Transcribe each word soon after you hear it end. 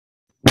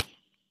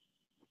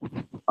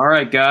All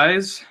right,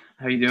 guys,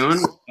 how you doing?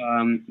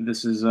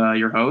 This is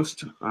your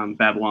host,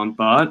 Babylon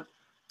Thought.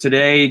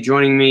 Today,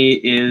 joining me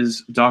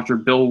is Dr.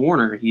 Bill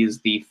Warner. He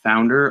is the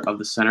founder of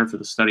the Center for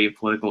the Study of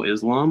Political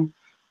Islam.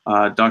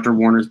 Dr.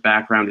 Warner's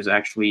background is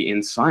actually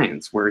in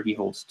science, where he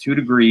holds 2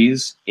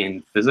 degrees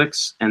in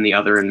physics and the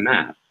other in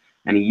math.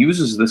 And he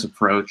uses this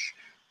approach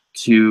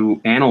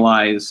to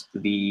analyze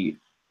the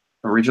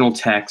original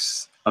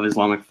texts of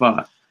Islamic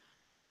thought.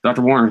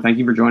 Dr. Warner, thank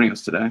you for joining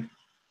us today.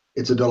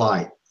 It's a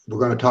delight. We're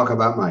going to talk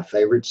about my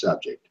favorite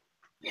subject.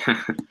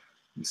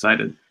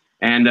 Excited.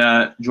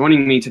 And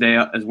joining me today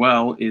as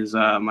well is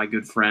my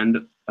good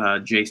friend,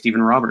 J.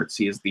 Stephen Roberts.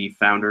 He is the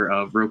founder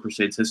of Real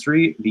Crusades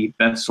History, the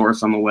best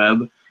source on the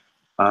web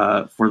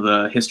for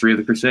the history of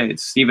the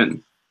Crusades.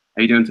 Stephen,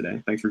 how you doing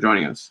today? Thanks for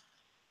joining us.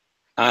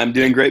 I'm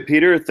doing great,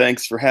 Peter.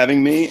 Thanks for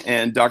having me.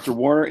 And Dr.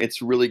 Warner,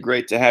 it's really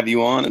great to have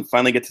you on and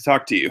finally get to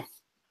talk to you.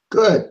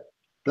 Good.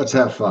 Let's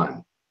have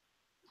fun.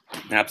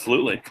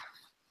 Absolutely.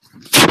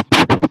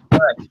 All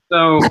right.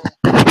 So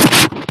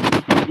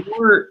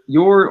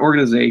your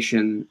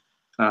organization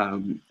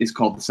is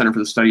called the Center for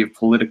the Study of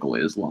Political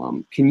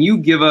Islam. Can you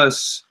give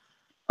us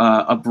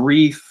a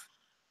brief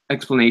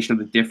explanation of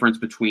the difference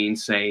between,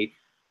 say,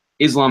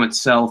 Islam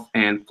itself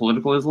and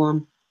political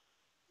Islam?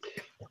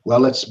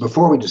 Well,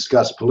 before we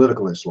discuss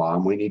political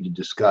Islam, we need to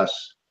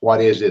discuss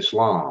what is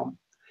Islam.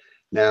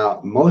 Now,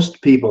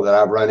 most people that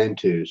I've run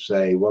into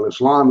say, well,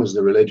 Islam is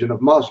the religion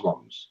of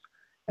Muslims.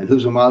 And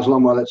who's a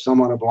Muslim? Well, it's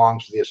someone who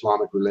belongs to the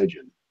Islamic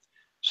religion.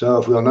 So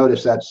if we'll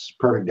notice, that's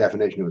perfect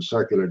definition of a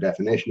circular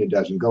definition. It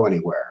doesn't go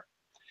anywhere.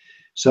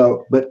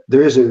 So, but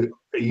there is a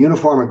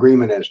uniform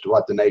agreement as to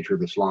what the nature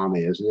of Islam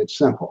is, and it's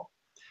simple.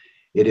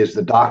 It is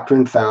the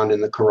doctrine found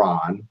in the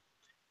Quran.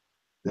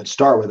 Let's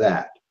start with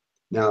that.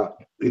 Now,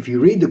 if you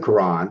read the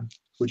Quran,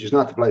 which is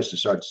not the place to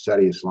start to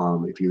study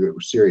Islam if you're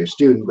a serious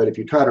student, but if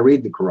you try to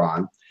read the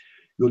Quran,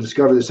 you'll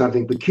discover there's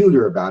something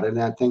peculiar about it. And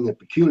that thing that's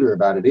peculiar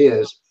about it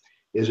is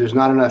there's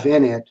not enough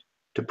in it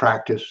to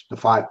practice the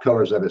 5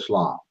 pillars of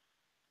Islam.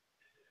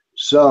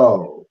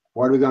 So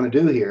what are we going to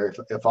do here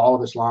if all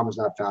of Islam is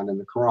not found in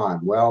the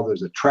Quran? Well,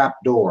 there's a trap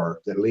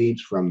door that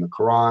leads from the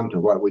Quran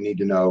to what we need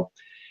to know.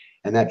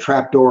 And that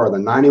trap door are the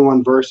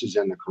 91 verses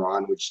in the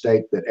Quran which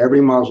state that every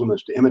Muslim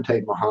is to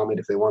imitate Muhammad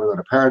if they want to go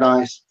to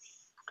paradise.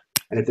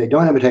 And if they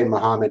don't imitate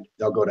Muhammad,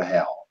 they'll go to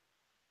hell.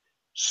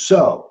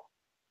 So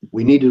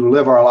we need to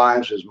live our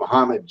lives as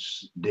Muhammad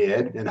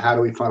did. And how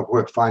do we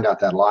find out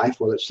that life?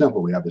 Well, it's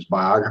simple. We have his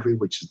biography,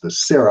 which is the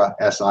Sirah,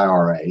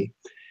 S-I-R-A,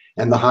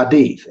 and the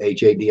Hadith,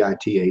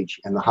 H-A-D-I-T-H,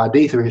 and the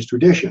Hadith are his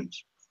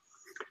traditions.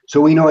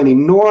 So we know an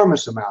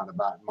enormous amount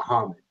about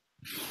Muhammad.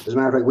 As a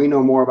matter of fact, we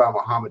know more about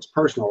Muhammad's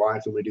personal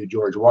life than we do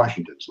George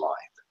Washington's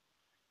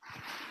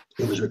life.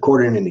 It was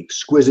recorded in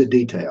exquisite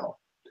detail.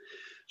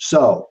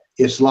 So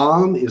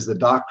Islam is the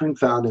doctrine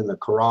found in the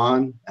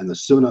Quran and the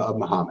Sunnah of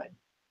Muhammad.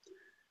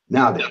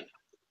 Now then,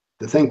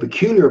 the thing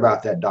peculiar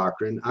about that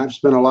doctrine, I've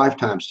spent a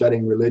lifetime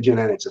studying religion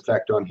and its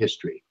effect on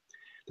history.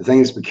 The thing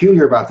that's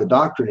peculiar about the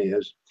doctrine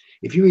is,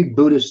 if you read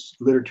Buddhist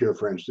literature,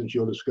 for instance,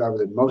 you'll discover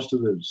that most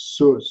of the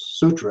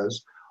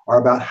sutras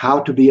are about how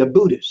to be a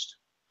Buddhist.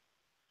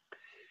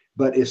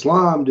 But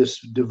Islam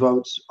just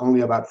devotes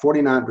only about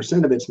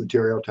 49% of its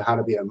material to how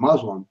to be a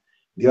Muslim.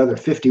 The other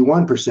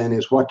 51%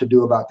 is what to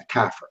do about the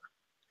kafir.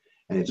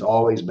 And it's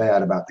always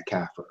bad about the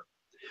kafir.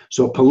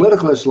 So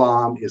political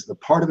Islam is the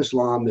part of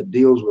Islam that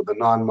deals with the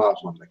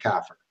non-Muslim, the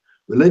kafir.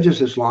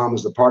 Religious Islam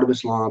is the part of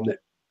Islam that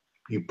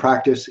you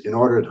practice in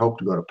order to hope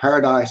to go to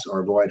paradise or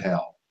avoid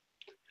hell.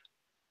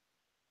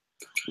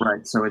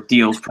 Right, so it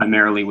deals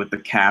primarily with the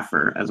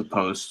kafir as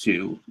opposed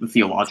to the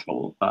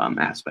theological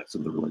aspects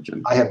of the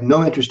religion. I have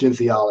no interest in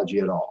theology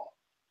at all.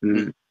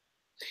 Mm-hmm.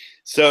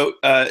 So,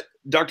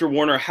 Dr.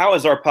 Warner, how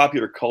has our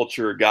popular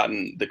culture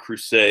gotten the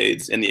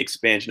Crusades and the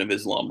expansion of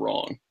Islam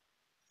wrong?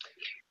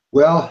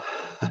 Well,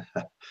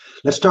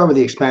 let's start with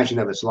the expansion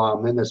of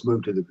Islam, then let's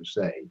move to the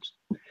Crusades.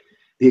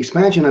 The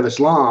expansion of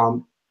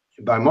Islam,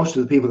 by most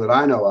of the people that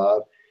I know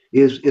of,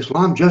 is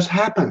Islam just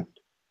happened.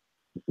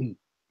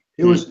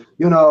 It was,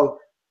 you know,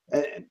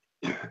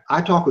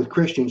 I talk with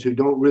Christians who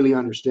don't really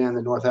understand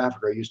that North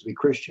Africa used to be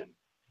Christian,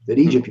 that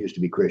Egypt used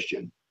to be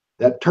Christian,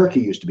 that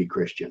Turkey used to be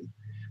Christian.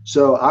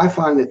 So I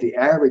find that the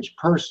average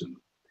person,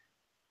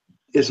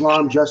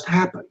 Islam just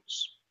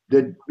happens.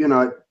 That, you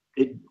know,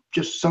 it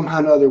just somehow or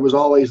another was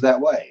always that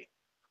way.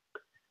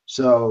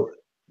 So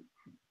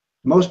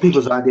most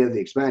people's idea of the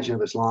expansion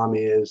of Islam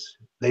is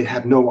they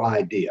have no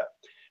idea.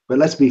 But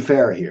let's be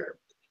fair here.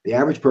 The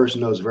average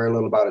person knows very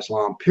little about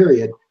Islam,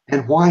 period.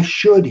 And why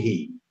should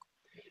he?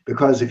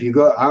 Because if you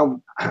go,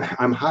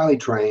 I'm highly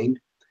trained,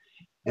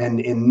 and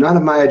in none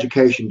of my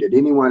education did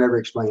anyone ever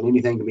explain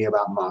anything to me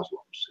about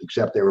Muslims,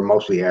 except they were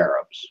mostly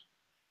Arabs.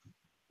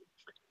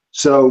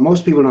 So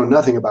most people know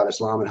nothing about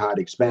Islam and how it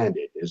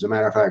expanded. As a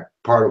matter of fact,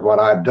 part of what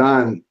I've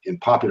done in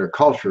popular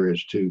culture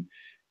is to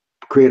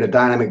create a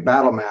dynamic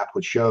battle map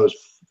which shows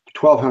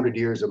 1,200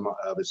 years of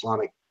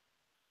Islamic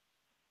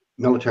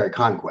military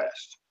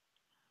conquest.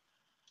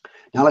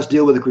 Now let's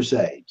deal with the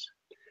Crusades.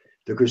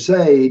 The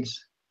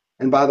Crusades,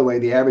 And by the way,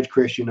 the average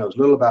Christian knows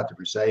little about the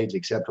Crusades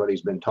except what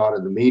he's been taught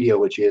in the media,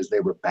 which is they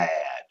were bad.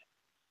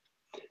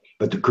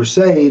 But the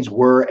Crusades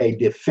were a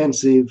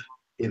defensive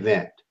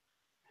event.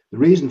 The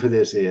reason for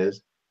this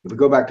is, if we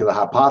go back to the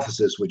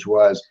hypothesis, which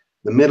was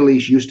the Middle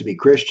East used to be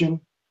Christian,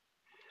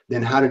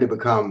 then how did it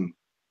become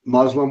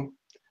Muslim?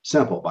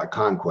 Simple, by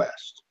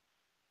conquest.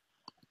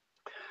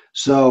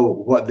 So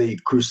what the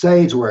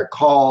Crusades were a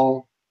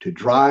call to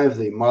drive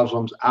the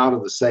Muslims out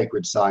of the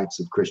sacred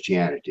sites of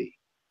Christianity,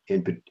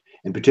 in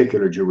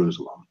particular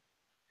Jerusalem.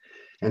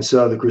 And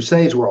so the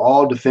Crusades were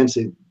all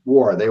defensive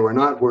war. They were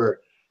not where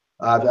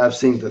I've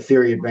seen the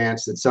theory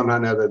advanced that somehow or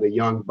another the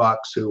young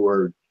bucks who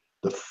were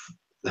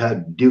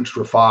had dukes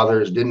for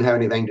fathers didn't have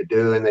anything to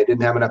do and they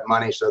didn't have enough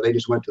money, so they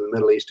just went to the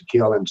Middle East to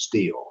kill and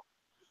steal.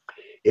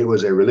 It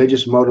was a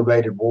religious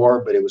motivated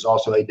war, but it was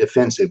also a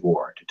defensive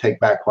war to take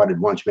back what had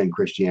once been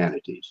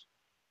Christianity's.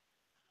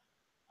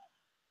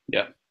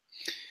 Yeah.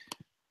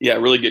 Yeah,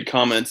 really good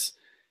comments.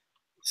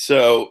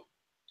 So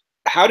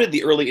how did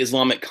the early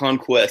Islamic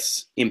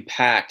conquests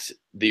impact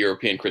the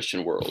European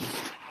Christian world?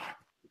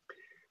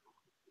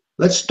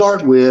 Let's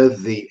start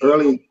with the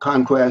early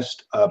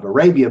conquest of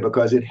Arabia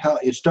because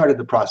it started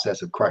the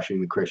process of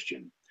crushing the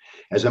Christian.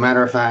 As a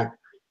matter of fact,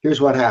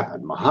 here's what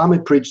happened.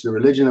 Muhammad preached the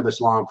religion of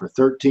Islam for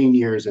 13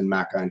 years in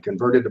Mecca and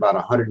converted about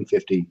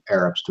 150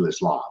 Arabs to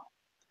Islam.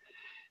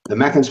 The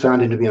Meccans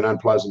found him to be an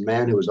unpleasant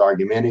man who was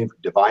argumentative,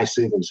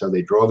 divisive, and so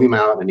they drove him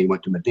out and he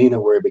went to Medina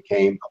where he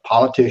became a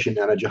politician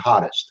and a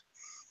jihadist.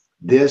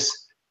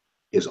 This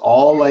is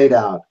all laid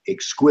out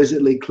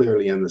exquisitely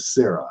clearly in the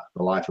Sirah,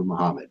 the life of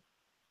Muhammad.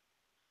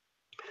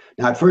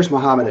 Now, at first,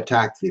 Muhammad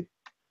attacked the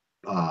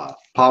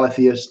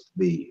polytheists,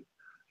 the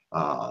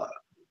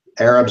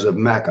Arabs of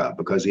Mecca,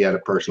 because he had a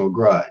personal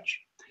grudge.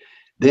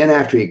 Then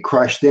after he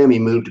crushed them, he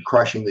moved to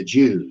crushing the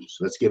Jews.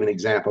 Let's give an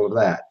example of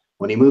that.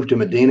 When he moved to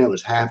Medina, it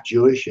was half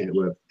Jewish and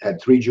it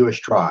had 3 Jewish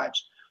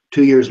tribes.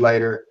 2 years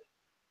later,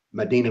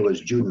 Medina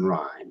was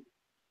Judenrein,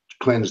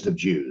 cleansed of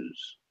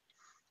Jews.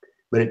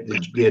 But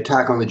the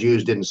attack on the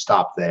Jews didn't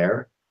stop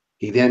there.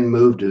 He then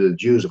moved to the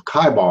Jews of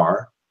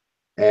Khaybar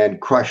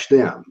and crushed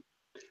them.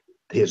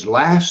 His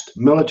last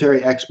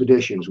military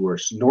expeditions were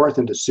north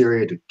into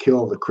Syria to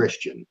kill the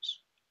Christians.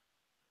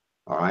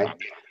 All right.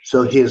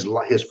 So his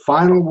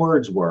final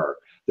words were,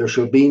 there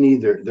shall be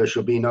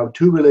no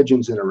 2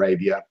 religions in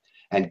Arabia,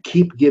 and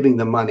keep giving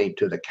the money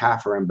to the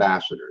Kafir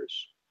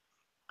ambassadors.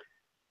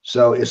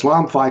 So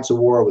Islam fights a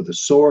war with the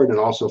sword and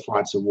also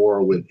fights a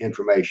war with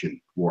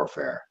information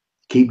warfare.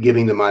 Keep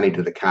giving the money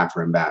to the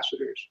Kafir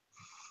ambassadors.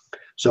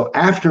 So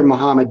after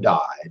Muhammad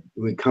died,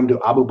 we come to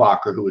Abu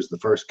Bakr, who was the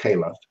first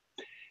caliph,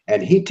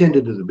 and he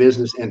tended to the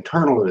business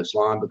internal of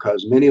Islam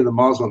because many of the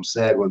Muslims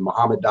said when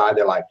Muhammad died,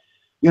 they're like,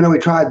 you know, we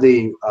tried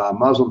the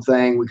Muslim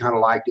thing, we kind of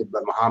liked it,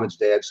 but Muhammad's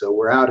dead, so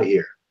we're out of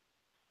here.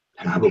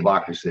 And Abu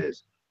Bakr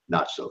says,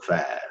 not so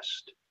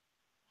fast.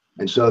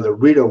 And so the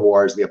Ridda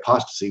Wars, the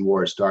apostasy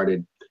wars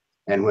started,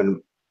 and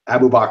when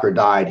Abu Bakr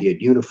died, he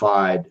had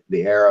unified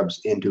the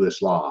Arabs into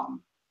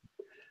Islam.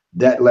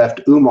 That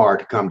left Umar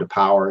to come to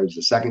power as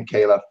the second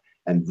caliph,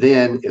 and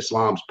then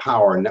Islam's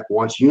power,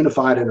 once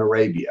unified in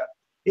Arabia,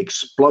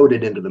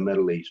 exploded into the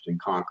Middle East and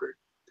conquered.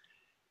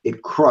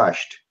 It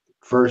crushed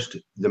first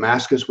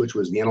Damascus, which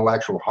was the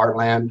intellectual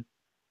heartland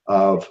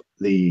of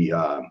the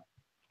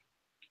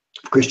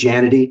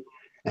Christianity,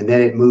 and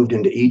then it moved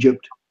into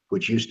Egypt,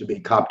 which used to be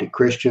Coptic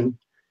Christian,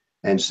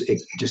 and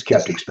it just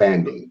kept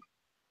expanding.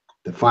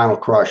 The final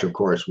crush, of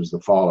course, was the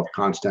fall of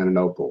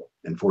Constantinople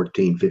in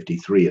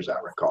 1453, as I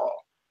recall.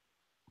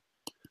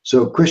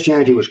 So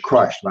Christianity was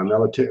crushed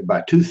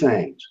by 2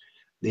 things: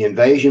 the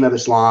invasion of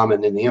Islam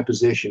and then the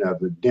imposition of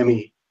the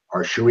dhimmi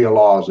or Sharia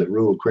laws that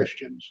ruled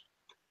Christians.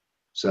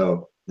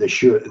 So the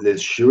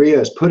Sharia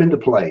is put into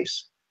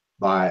place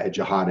by a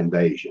jihad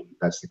invasion.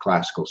 That's the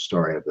classical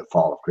story of the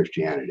fall of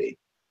Christianity.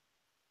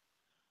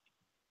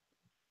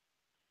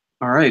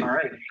 All right.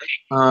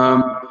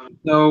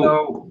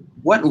 So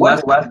what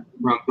lessons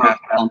from past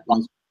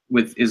conflicts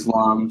with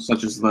Islam,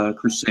 such as the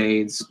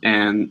Crusades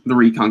and the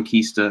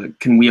Reconquista,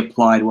 can we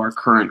apply to our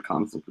current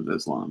conflict with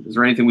Islam? Is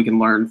there anything we can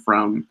learn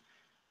from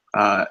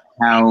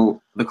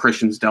how the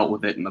Christians dealt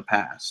with it in the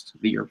past,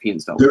 the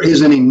Europeans dealt with it? There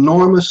is an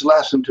enormous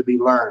lesson to be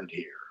learned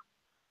here.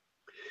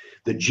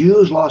 The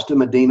Jews lost to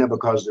Medina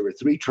because there were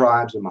 3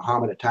 tribes and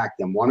Muhammad attacked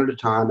them one at a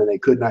time and they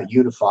could not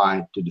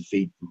unify to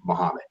defeat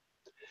Muhammad.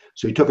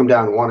 So he took them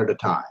down one at a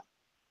time.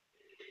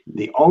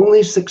 The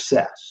only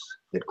success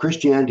that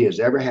Christianity has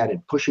ever had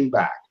in pushing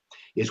back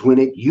is when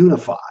it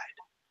unified,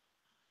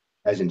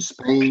 as in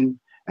Spain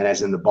and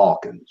as in the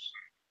Balkans.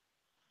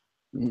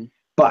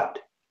 But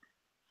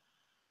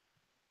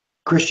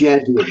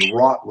Christianity is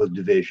wrought with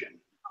division.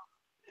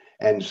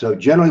 And so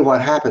generally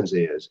what happens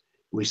is,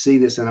 we see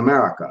this in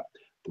America.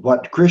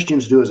 What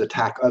Christians do is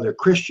attack other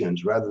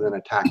Christians rather than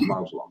attack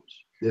Muslims.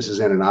 This is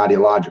in an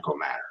ideological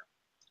manner.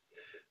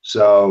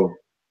 So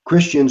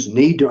Christians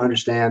need to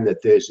understand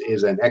that this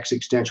is an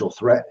existential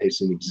threat.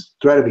 It's a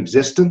threat of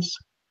existence.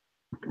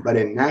 But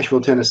in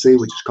Nashville, Tennessee,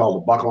 which is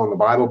called the Buckle on the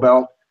Bible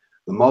Belt,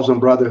 The Muslim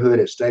Brotherhood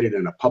has stated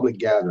in a public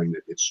gathering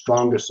that its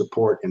strongest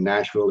support in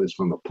Nashville is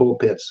from the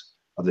pulpits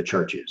of the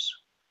churches.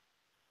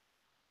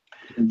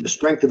 The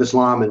strength of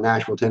Islam in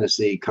Nashville,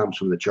 Tennessee comes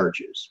from the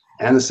churches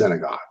and the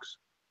synagogues.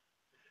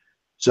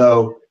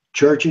 So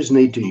churches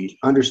need to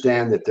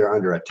understand that they're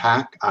under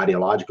attack,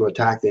 ideological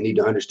attack. They need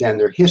to understand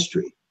their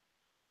history.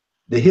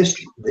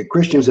 The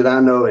Christians that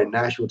I know in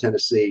Nashville,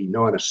 Tennessee,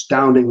 know an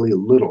astoundingly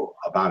little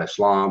about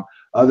Islam,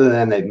 other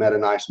than they've met a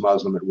nice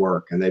Muslim at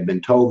work, and they've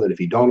been told that if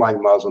you don't like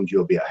Muslims,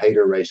 you'll be a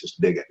hater, racist,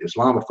 bigot,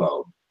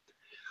 Islamophobe.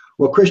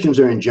 Well, Christians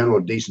are in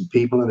general decent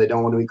people, and they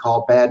don't want to be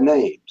called bad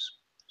names.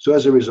 So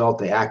as a result,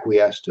 they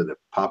acquiesce to the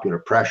popular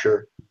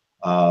pressure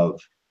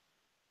of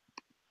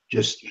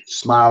just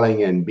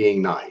smiling and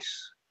being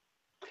nice.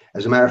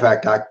 As a matter of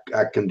fact, I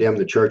condemn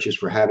the churches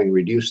for having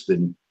reduced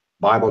the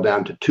Bible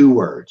down to 2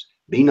 words: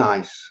 be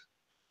nice.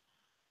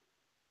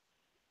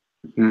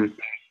 Mm.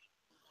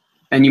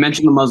 And you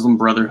mentioned the Muslim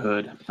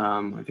Brotherhood.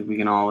 I think we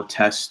can all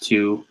attest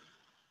to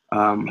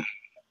a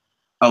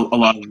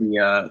lot of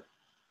the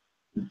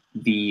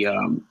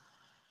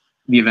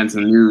events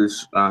in the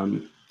news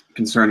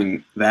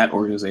concerning that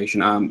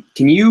organization.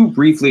 Can you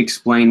briefly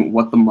explain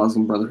what the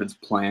Muslim Brotherhood's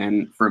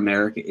plan for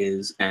America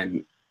is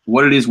and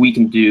what it is we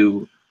can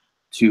do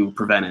to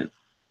prevent it,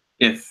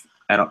 if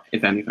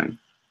anything?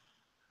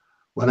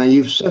 Well, now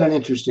you've said an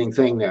interesting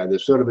thing there.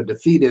 There's sort of a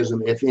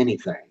defeatism, if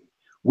anything.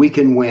 We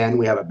can win.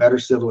 We have a better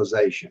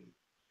civilization.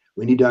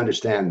 We need to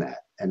understand that.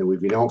 And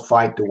if we don't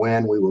fight to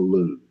win, we will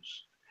lose.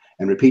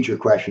 And repeat your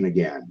question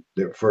again,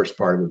 the first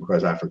part of it,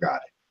 because I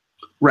forgot it.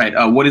 Right.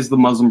 What is the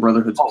Muslim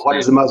Brotherhood's plan? What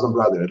is the Muslim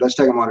Brotherhood? Let's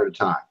take them one at a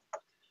time.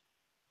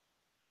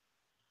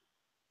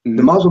 Mm-hmm.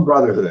 The Muslim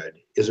Brotherhood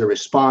is a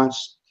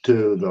response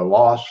to the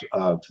loss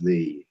of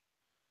the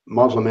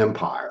Muslim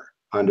Empire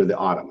under the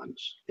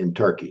Ottomans in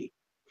Turkey.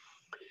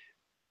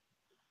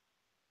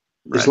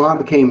 Right. Islam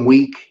became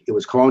weak, it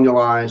was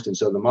colonialized, and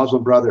so the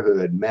Muslim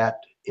Brotherhood met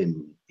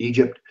in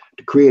Egypt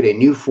to create a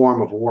new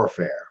form of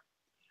warfare.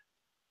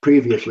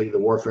 Previously, the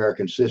warfare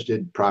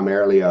consisted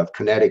primarily of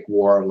kinetic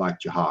war like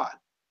jihad.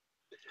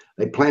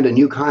 They planned a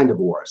new kind of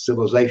war, a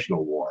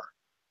civilizational war.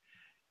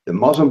 The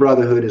Muslim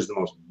Brotherhood is the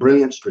most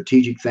brilliant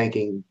strategic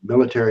thinking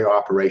military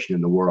operation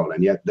in the world,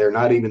 and yet they're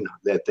not even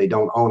that they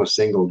don't own a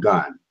single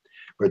gun,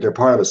 but they're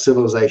part of a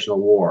civilizational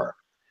war.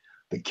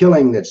 The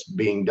killing that's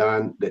being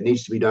done, that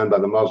needs to be done by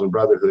the Muslim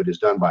Brotherhood, is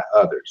done by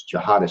others,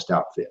 jihadist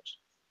outfits.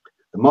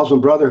 The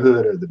Muslim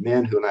Brotherhood are the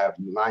men who have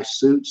nice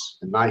suits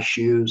and nice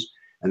shoes,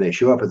 and they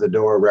show up at the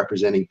door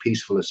representing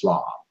peaceful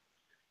Islam.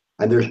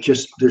 And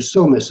they're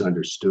so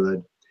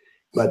misunderstood.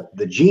 But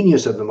the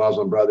genius of the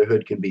Muslim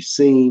Brotherhood can be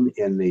seen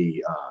in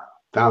the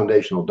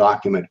foundational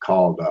document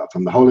called,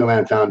 from the Holy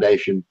Land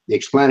Foundation, the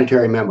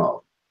Explanatory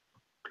Memo.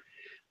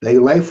 They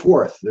lay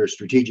forth their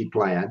strategic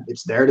plan.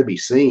 It's there to be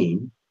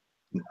seen.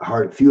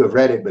 Few have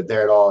read it, but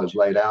there it all is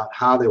laid out.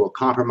 How they will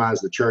compromise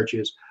the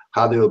churches,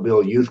 how they will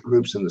build youth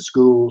groups in the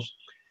schools,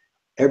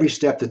 every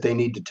step that they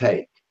need to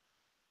take,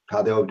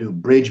 how they will do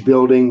bridge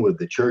building with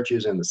the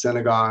churches and the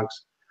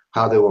synagogues,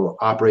 how they will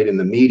operate in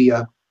the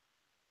media.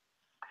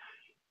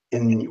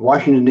 In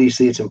Washington,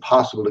 D.C., it's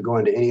impossible to go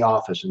into any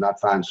office and not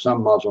find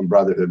some Muslim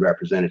Brotherhood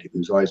representative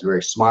who's always a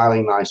very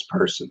smiling, nice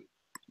person.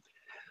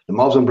 The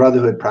Muslim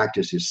Brotherhood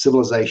practices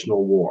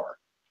civilizational war.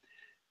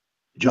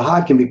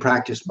 Jihad can be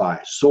practiced by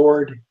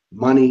sword,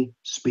 money,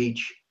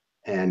 speech,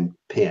 and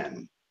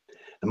pen.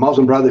 The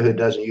Muslim Brotherhood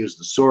doesn't use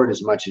the sword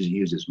as much as it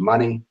uses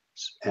money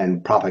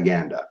and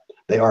propaganda.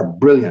 They are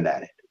brilliant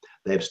at it.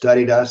 They've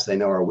studied us. They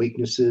know our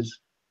weaknesses.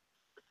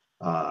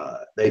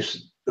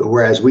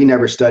 Whereas we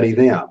never study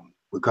them,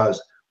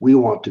 because we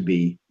want to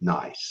be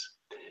nice.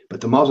 But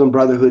the Muslim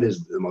Brotherhood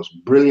is the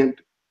most brilliant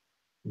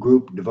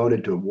group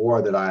devoted to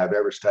war that I have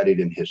ever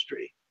studied in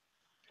history.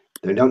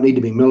 They don't need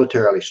to be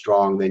militarily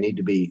strong.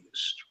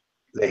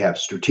 They have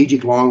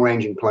strategic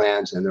long-ranging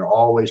plans, and they're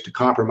always to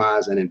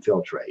compromise and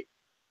infiltrate.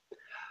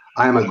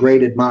 I am a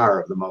great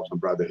admirer of the Muslim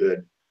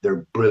Brotherhood.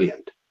 They're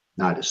brilliant.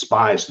 Now, I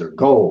despise their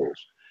goals,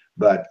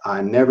 but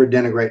I never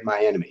denigrate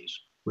my enemies,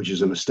 which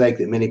is a mistake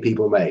that many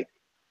people make.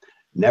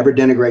 Never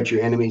denigrate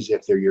your enemies.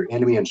 If they're your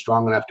enemy and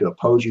strong enough to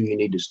oppose you, you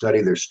need to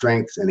study their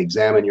strengths and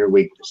examine your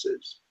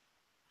weaknesses.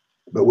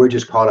 But we're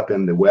just caught up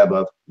in the web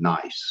of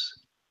nice.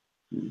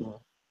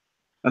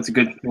 That's a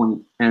good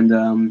point.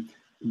 And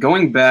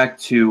going back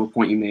to a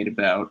point you made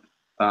about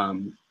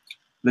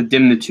the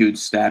dimnitude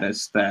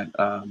status that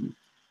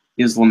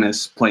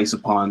Islamists place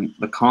upon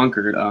the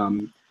conquered,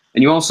 and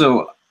you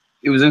also,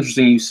 it was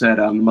interesting you said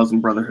the Muslim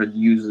Brotherhood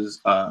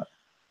uses a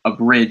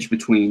bridge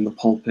between the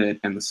pulpit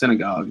and the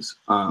synagogues.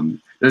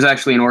 There's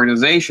actually an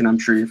organization I'm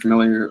sure you're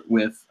familiar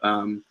with,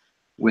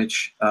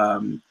 which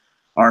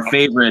our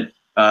favorite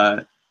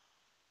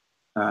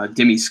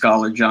Dhimmi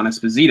scholar John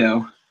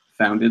Esposito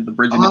founded, the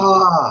Bridge.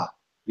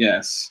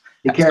 Yes.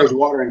 He carries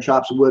water and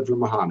chops wood for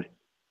Muhammad.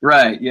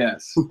 Right.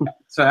 Yes.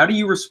 So how do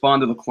you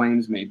respond to the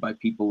claims made by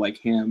people like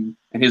him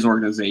and his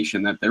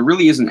organization that there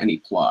really isn't any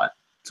plot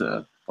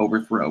to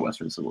overthrow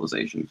Western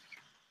civilization?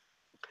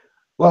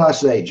 Well, I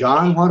say,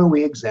 John, why don't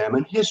we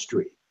examine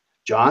history?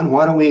 John,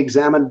 why don't we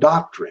examine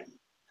doctrine?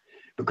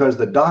 Because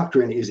the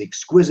doctrine is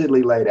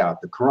exquisitely laid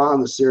out. The Quran,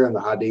 the Sirah, and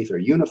the Hadith are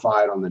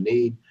unified on the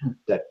need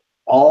that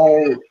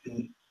all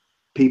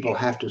people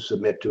have to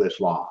submit to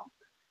Islam.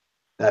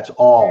 That's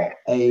all,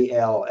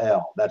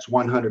 A-L-L. That's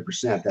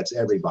 100%. That's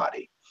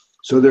everybody.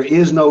 So there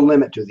is no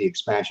limit to the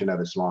expansion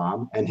of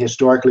Islam, and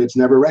historically it's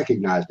never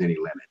recognized any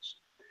limits.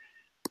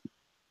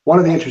 One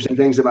of the interesting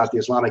things about the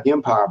Islamic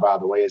Empire, by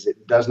the way, is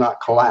it does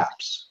not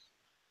collapse.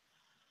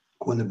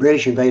 When the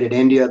British invaded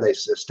India, they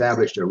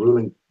established a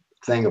ruling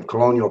thing of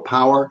colonial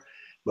power,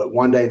 but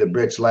one day the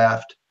Brits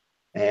left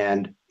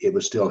and it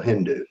was still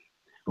Hindu.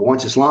 But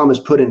once Islam is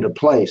put into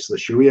place, the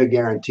Sharia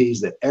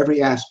guarantees that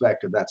every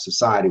aspect of that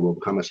society will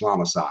become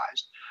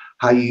Islamicized.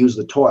 How you use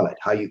the toilet,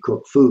 how you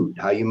cook food,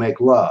 how you make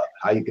love,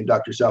 how you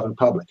conduct yourself in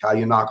public, how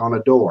you knock on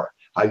a door,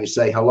 how you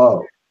say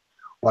hello,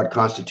 what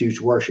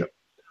constitutes worship.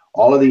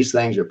 All of these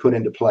things are put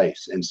into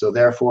place. And so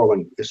therefore,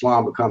 when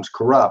Islam becomes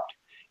corrupt,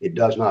 it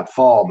does not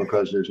fall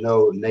because there's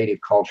no native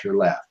culture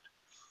left.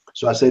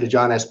 So I say to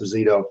John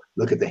Esposito,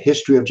 look at the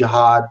history of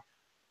jihad,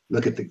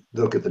 look at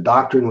the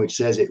doctrine which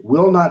says it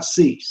will not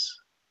cease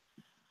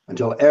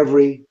until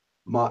every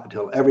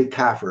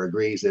kafir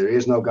agrees there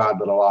is no God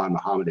but Allah and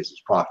Muhammad is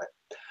his prophet.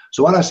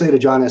 So what I say to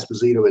John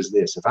Esposito is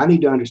this: if I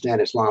need to understand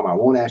Islam, I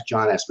won't ask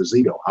John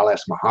Esposito. I'll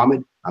ask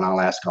Muhammad and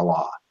I'll ask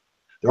Allah.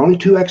 There are only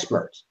two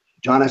experts.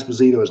 John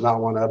Esposito is not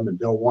one of them, and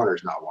Bill Warner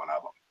is not one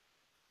of them.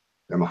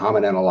 They're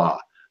Muhammad and Allah.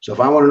 So if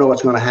I want to know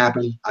what's going to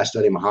happen, I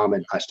study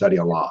Muhammad, I study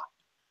Allah.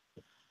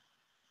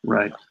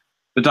 Right.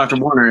 But Dr.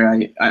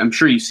 Warner, I'm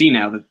sure you see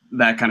now that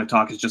that kind of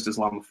talk is just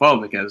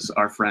Islamophobic, as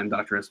our friend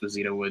Dr.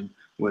 Esposito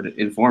would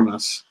inform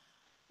us.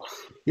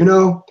 You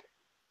know,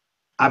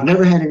 I've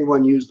never had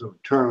anyone use the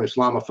term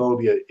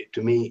Islamophobia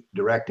to me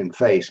direct in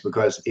face,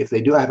 because if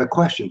they do, I have a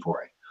question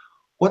for it.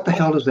 What the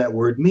hell does that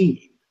word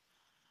mean?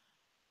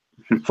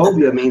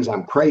 Phobia means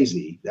I'm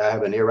crazy, I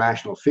have an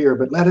irrational fear,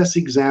 but let us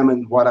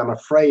examine what I'm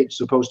afraid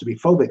supposed to be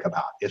phobic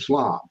about,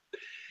 Islam.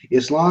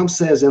 Islam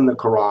says in the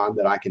Quran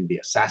that I can be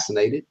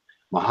assassinated.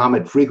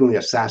 Muhammad frequently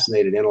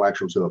assassinated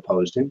intellectuals who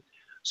opposed him.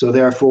 So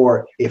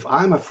therefore, if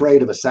I'm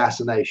afraid of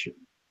assassination,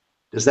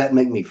 does that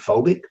make me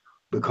phobic?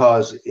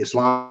 Because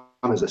Islam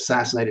has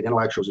assassinated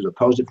intellectuals who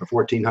opposed it for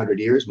 1400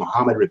 years.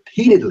 Muhammad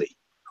repeatedly,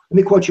 let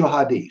me quote you a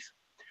hadith.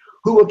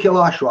 Who will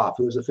kill Ashraf,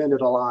 who has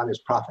offended Allah and his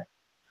prophet?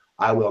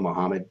 I will,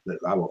 Muhammad, but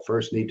I will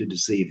first need to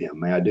deceive him.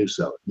 May I do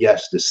so?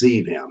 Yes,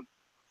 deceive him.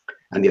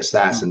 And the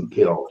assassin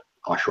killed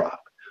Ashraf.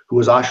 Who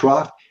was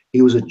Ashraf?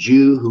 He was a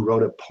Jew who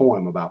wrote a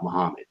poem about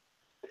Muhammad.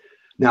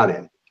 Now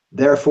then,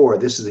 therefore,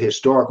 this is the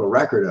historical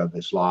record of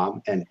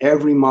Islam, and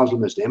every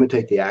Muslim is to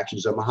imitate the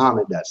actions of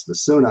Muhammad. That's the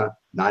Sunnah,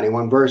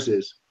 91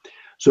 verses.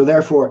 So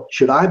therefore,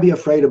 should I be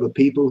afraid of a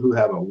people who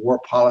have a war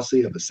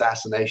policy of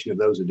assassination of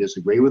those who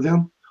disagree with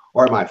them?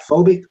 Or am I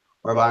phobic,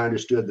 or have I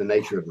understood the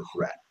nature of the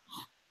threat?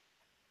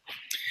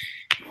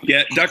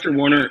 Yeah, Dr.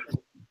 Warner,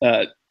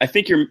 I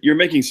think you're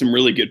making some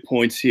really good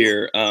points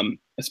here,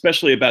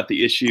 especially about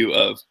the issue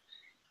of,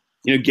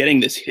 getting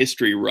this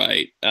history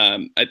right.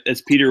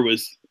 As Peter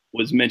was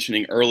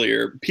mentioning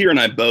earlier, Peter and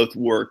I both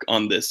work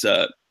on this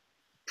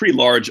pretty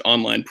large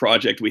online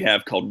project we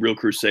have called Real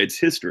Crusades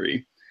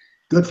History.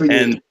 Good for you.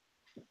 And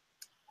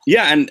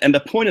yeah, and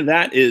the point of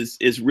that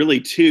is really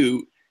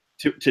to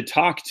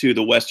talk to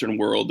the Western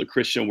world, the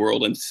Christian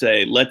world, and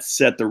say, let's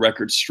set the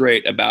record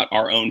straight about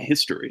our own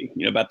history,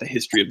 about the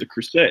history of the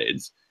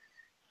Crusades.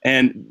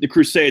 And the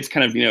Crusades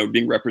kind of,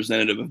 being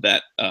representative of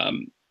that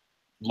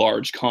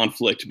large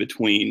conflict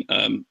between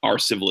our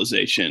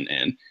civilization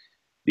and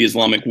the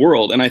Islamic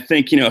world. And I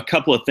think, a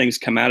couple of things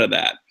come out of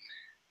that.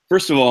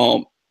 First of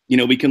all,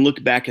 we can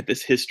look back at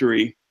this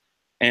history,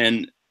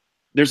 and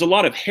there's a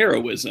lot of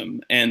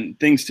heroism and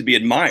things to be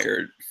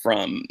admired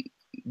from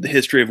the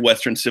history of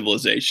Western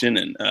civilization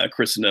and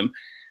Christendom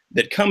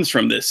that comes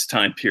from this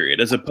time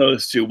period, as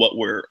opposed to what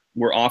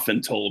we're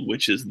often told,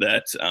 which is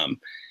that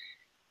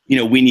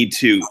we need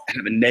to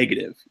have a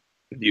negative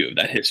view of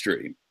that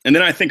history. And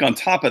then I think on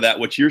top of that,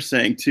 what you're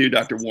saying too,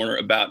 Dr. Warner,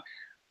 about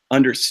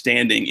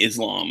understanding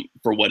Islam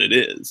for what it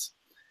is,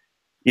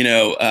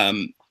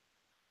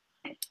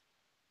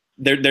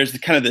 there's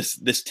kind of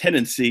this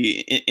tendency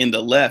in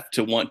the left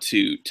to want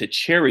to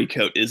cherry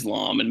coat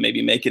Islam and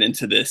maybe make it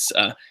into this.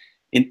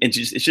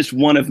 It's just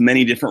one of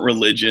many different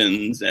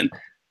religions,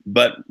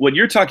 but what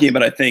you're talking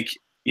about, I think,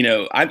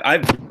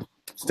 I've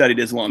studied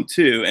Islam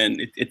too,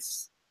 and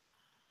it's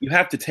you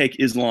have to take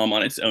Islam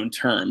on its own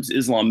terms.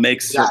 Islam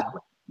makes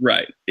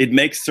it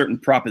makes certain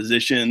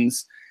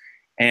propositions,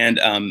 and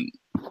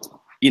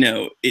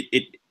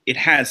it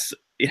has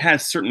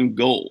certain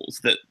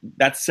goals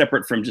that's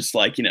separate from just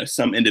like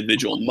some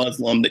individual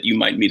Muslim that you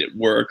might meet at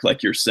work,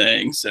 like you're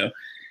saying. So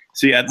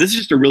yeah, this is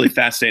just a really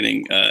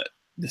fascinating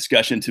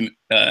discussion to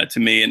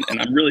me, and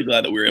I'm really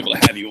glad that we were able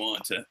to have you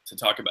on to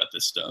talk about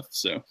this stuff.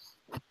 So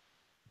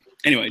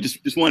anyway,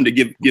 just wanted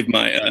to give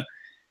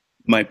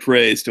my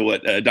praise to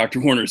what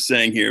Dr. Warner is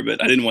saying here,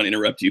 but I didn't want to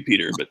interrupt you,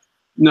 Peter. But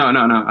No,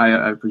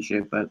 I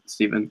appreciate that,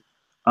 Stephen.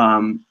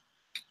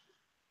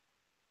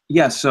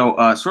 Yeah,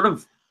 so sort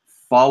of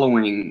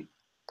following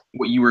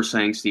what you were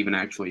saying, Stephen,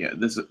 actually,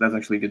 that's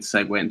actually a good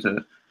segue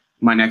into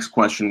my next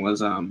question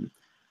was,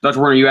 Dr.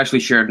 Warner, you actually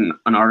shared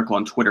an article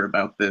on Twitter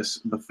about this,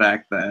 the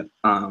fact that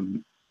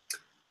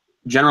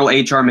General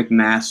H.R.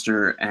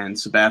 McMaster and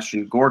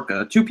Sebastian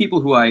Gorka, two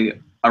people who I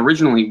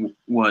originally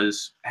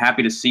was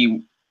happy to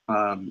see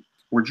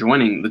were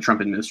joining the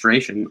Trump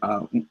administration.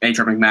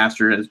 H.R.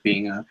 McMaster as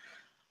being a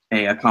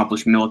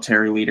accomplished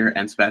military leader,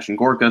 and Sebastian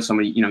Gorka,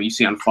 somebody you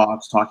see on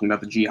Fox talking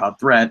about the jihad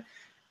threat.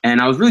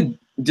 And I was really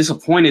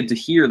disappointed to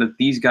hear that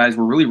these guys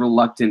were really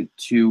reluctant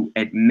to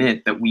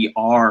admit that we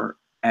are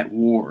at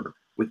war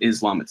with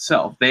Islam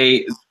itself.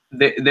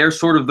 They're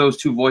sort of those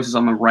two voices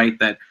on the right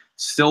that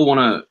still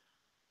want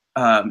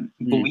to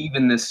believe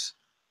in this,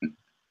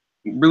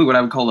 really what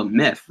I would call a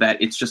myth,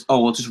 that it's just,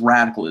 it's just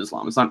radical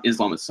Islam. It's not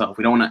Islam itself.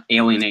 We don't want to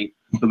alienate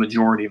the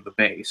majority of the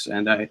base.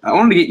 And I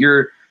wanted to get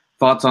your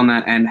thoughts on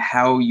that and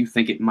how you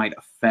think it might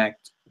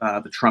affect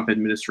the Trump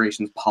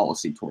administration's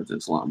policy towards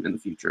Islam in the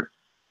future.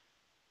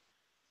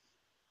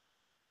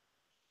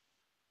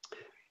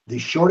 The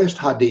shortest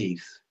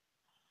hadith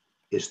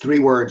is 3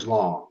 words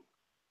long.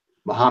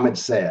 Muhammad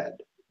said,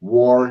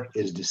 "War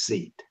is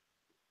deceit."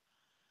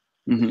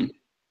 Mm-hmm.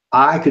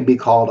 I could be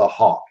called a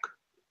hawk.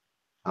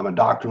 I'm a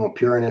doctrinal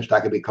Purist.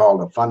 I could be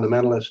called a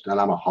fundamentalist, and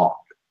I'm a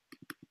hawk.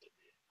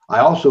 I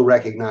also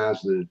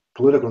recognize the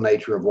political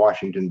nature of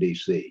Washington,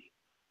 D.C.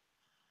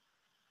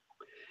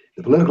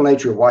 The political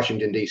nature of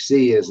Washington,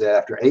 D.C. is that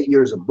after 8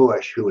 years of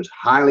Bush, who was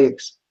highly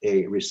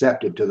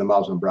receptive to the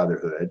Muslim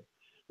Brotherhood,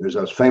 there's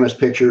those famous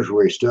pictures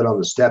where he stood on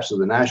the steps of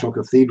the National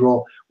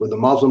Cathedral with the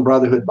Muslim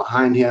Brotherhood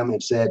behind him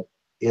and said,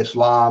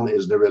 "Islam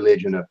is the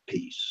religion of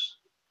peace."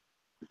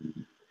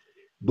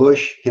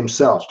 Bush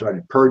himself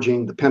started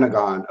purging the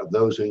Pentagon of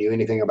those who knew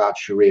anything about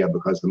Sharia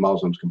because the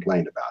Muslims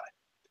complained about it.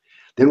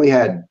 Then we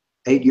had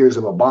 8 years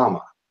of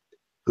Obama,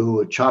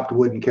 who chopped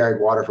wood and carried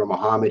water for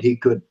Muhammad.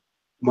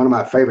 One of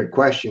my favorite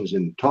questions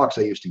in talks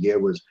I used to give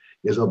was,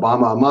 "Is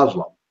Obama a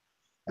Muslim?"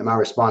 And my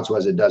response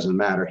was, "It doesn't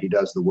matter. He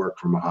does the work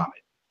for Muhammad."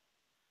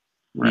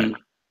 Right.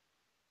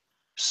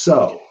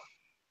 So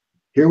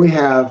here we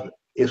have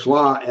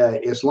Islam.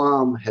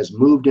 Islam has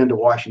moved into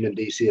Washington,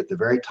 D.C. at the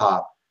very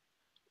top.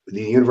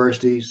 The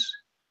universities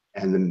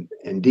and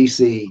in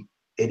D.C.,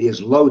 it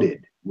is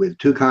loaded with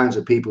 2 kinds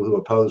of people who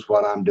oppose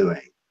what I'm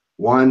doing.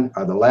 One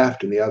are the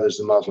left and the other is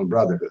the Muslim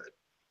Brotherhood.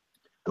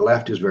 The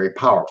left is very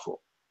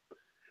powerful.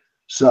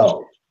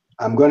 So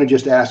I'm going to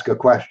just ask a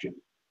question.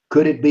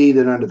 Could it be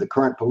that under the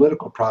current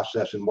political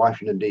process in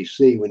Washington,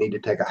 D.C., we need to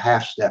take a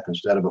half step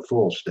instead of a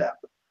full step?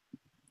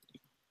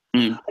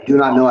 I do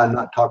not know. I've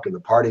not talked to the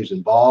parties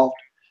involved,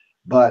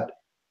 but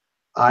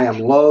I am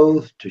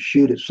loath to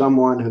shoot at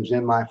someone who's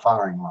in my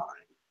firing line.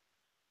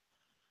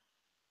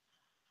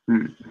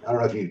 I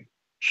don't know if you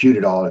shoot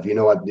at all. Do you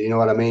know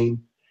what I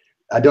mean?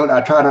 I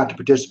try not to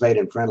participate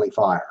in friendly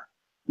fire.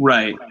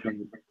 Right.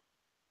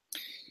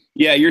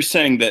 Yeah, you're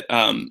saying that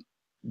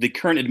the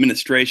current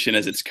administration,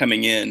 as it's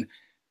coming in,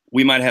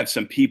 we might have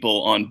some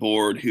people on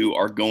board who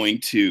are going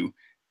to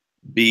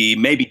be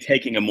maybe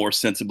taking a more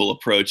sensible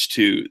approach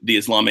to the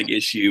Islamic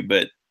issue,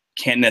 but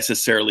can't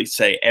necessarily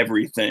say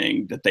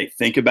everything that they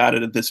think about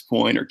it at this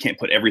point, or can't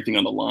put everything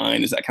on the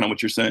line. Is that kind of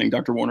what you're saying,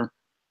 Dr. Warner?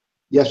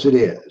 Yes, it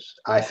is.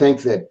 I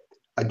think that,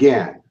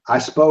 again,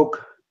 the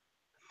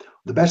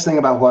best thing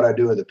about what I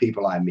do are the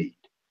people I meet.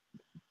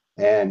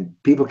 And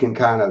people can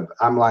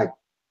I'm like,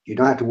 you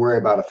don't have to worry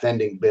about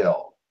offending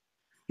Bill.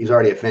 He's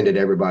already offended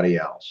everybody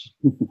else.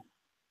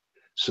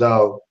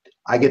 So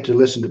I get to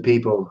listen to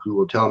people who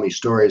will tell me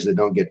stories that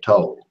don't get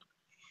told.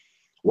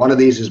 One of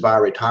these is by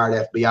a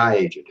retired FBI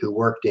agent who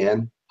worked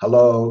in,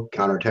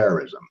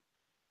 counterterrorism.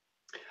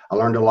 I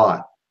learned a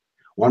lot.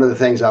 One of the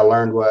things I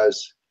learned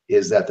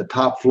is that the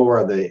top floor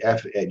of the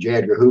J.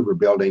 Edgar Hoover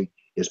building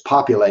is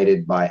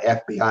populated by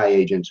FBI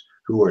agents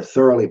who are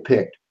thoroughly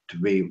picked to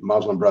be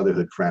Muslim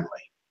Brotherhood friendly.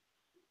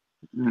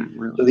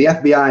 Really? So the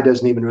FBI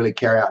doesn't even really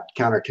carry out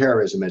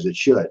counterterrorism as it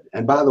should.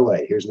 And by the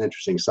way, here's an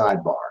interesting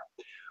sidebar.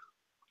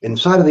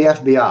 Inside of the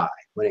FBI,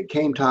 when it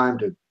came time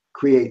to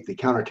create the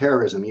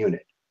counterterrorism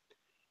unit,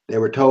 they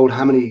were told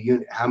how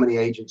many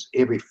agents,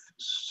 every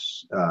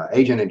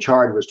agent in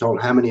charge was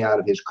told how many out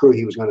of his crew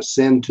he was going to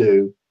send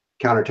to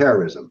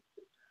counterterrorism.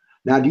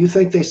 Now, do you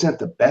think they sent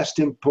the best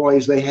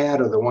employees they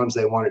had, or the ones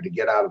they wanted to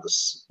get out of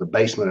the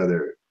basement of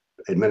their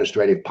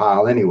administrative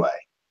pile anyway?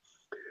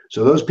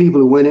 So those people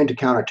who went into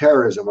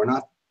counterterrorism were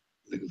not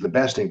the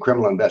best in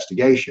criminal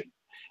investigation.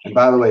 And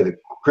by the way, the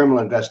criminal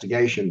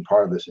investigation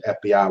part of this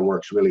FBI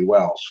works really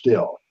well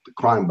still, the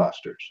crime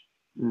busters.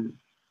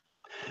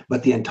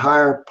 But the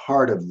entire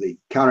part of the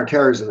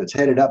counterterrorism that's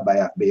headed up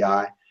by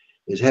FBI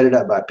is headed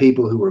up by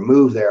people who were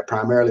moved there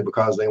primarily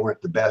because they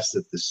weren't the best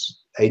that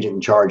this agent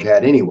in charge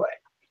had anyway.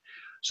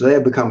 So they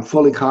have become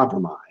fully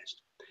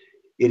compromised.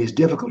 It is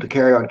difficult to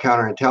carry on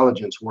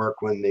counterintelligence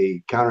work when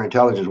the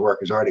counterintelligence work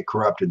has already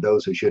corrupted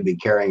those who should be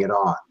carrying it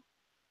on.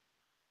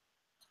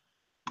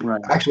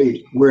 Right.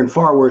 Actually, we're in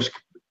far worse.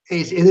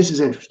 This is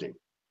interesting.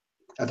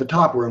 At the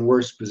top, we're in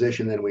worse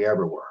position than we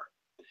ever were.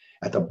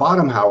 At the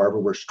bottom, however,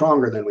 we're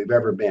stronger than we've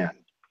ever been.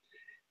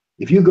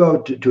 If you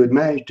go to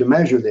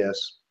measure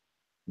this,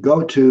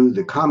 go to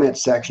the comment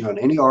section on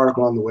any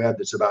article on the web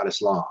that's about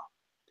Islam.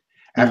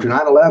 After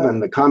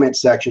 9/11, the comment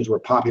sections were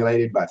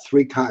populated by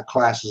three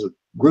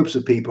groups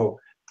of people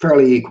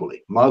fairly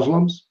equally: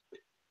 Muslims,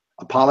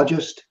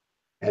 apologists,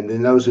 and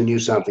then those who knew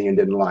something and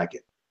didn't like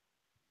it.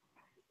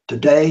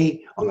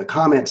 Today, on the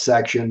comment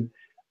section,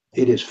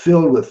 it is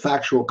filled with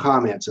factual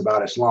comments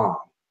about Islam.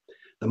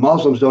 The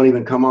Muslims don't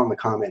even come on the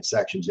comment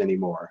sections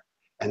anymore.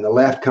 And the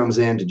left comes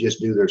in to just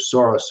do their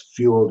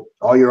Soros-fueled,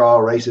 oh, you're all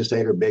racist,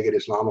 hater, bigot,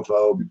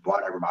 Islamophobe,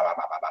 whatever, blah, blah,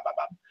 blah, blah, blah,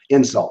 blah,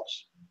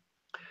 insults.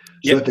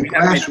 So at the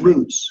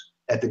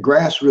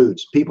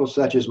grassroots, people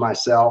such as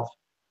myself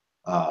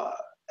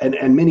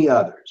and many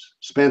others,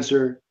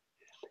 Spencer,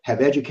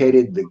 have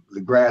educated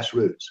the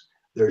grassroots.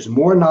 There's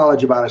more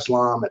knowledge about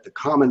Islam at the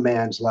common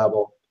man's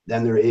level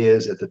than there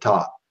is at the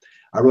top.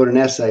 I wrote an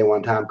essay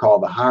one time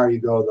called "The Higher You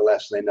Go, the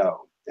Less They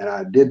Know." And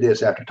I did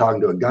this after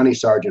talking to a gunny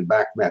sergeant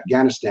back from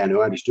Afghanistan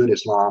who understood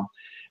Islam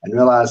and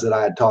realized that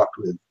I had talked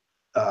with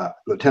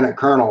lieutenant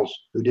colonels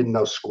who didn't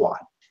know squat.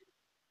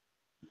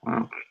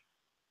 Wow.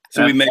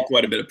 So we make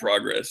quite a bit of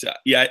progress.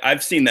 Yeah,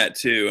 I've seen that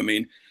too. I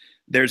mean,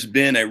 there's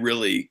been a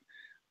really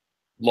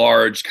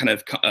large kind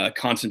of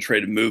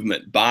concentrated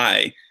movement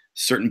by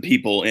certain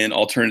people in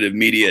alternative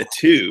media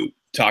to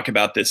talk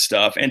about this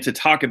stuff and to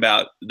talk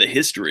about the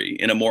history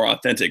in a more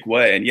authentic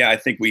way. And yeah, I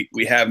think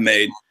we have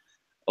made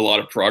a lot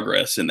of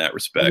progress in that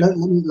respect.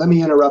 Let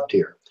me interrupt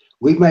here.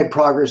 We've made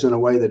progress in a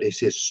way that is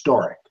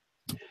historic.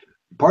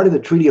 Part of the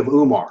Treaty of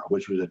Umar,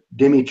 which was a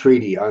dhimmi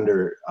treaty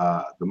under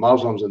the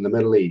Muslims in the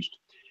Middle East,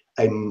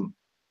 a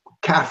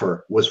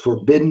kafir was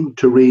forbidden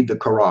to read the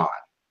Quran.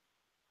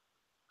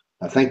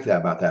 Now think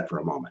about that for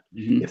a moment.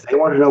 If they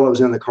wanted to know what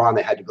was in the Quran,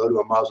 they had to go to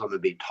a Muslim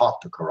and be taught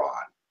the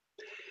Quran.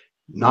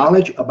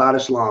 Knowledge about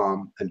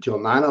Islam until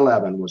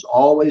 9/11 was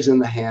always in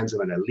the hands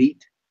of an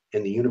elite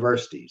in the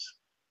universities.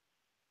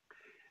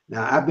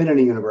 Now, I've been in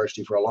a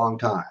university for a long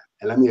time,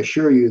 and let me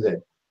assure you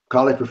that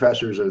college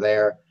professors are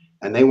there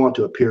and they want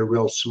to appear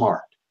real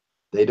smart.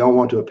 They don't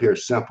want to appear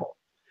simple.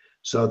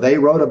 So they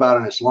wrote about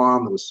an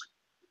Islam that was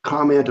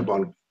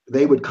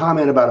they would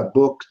comment about a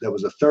book that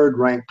was a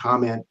third-ranked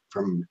comment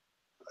from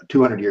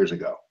 200 years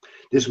ago.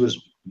 This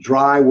was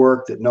dry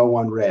work that no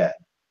one read.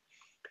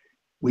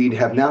 We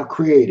have now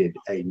created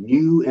a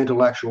new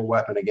intellectual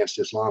weapon against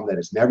Islam that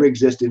has never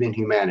existed in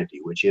humanity,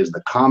 which is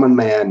the common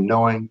man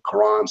knowing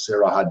Quran,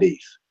 Sirah,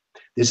 Hadith.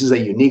 This is a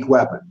unique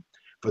weapon.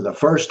 For the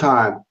first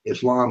time,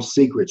 Islam's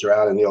secrets are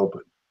out in the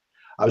open.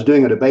 I was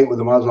doing a debate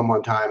with a Muslim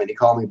one time and he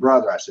called me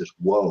brother. I says,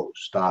 whoa,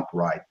 stop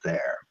right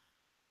there.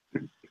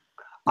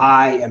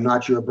 I am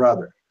not your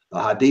brother.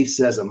 The Hadith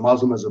says a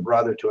Muslim is a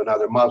brother to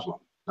another Muslim,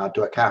 not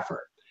to a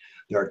kafir.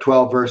 There are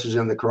 12 verses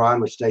in the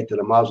Quran which state that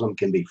a Muslim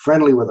can be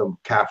friendly with a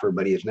kafir,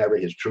 but he is never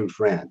his true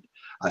friend.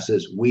 I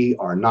says, we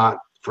are not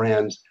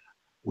friends.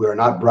 We are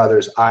not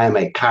brothers. I am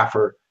a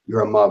kafir.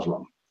 You're a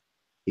Muslim.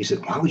 He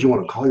said, why would you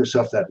want to call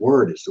yourself that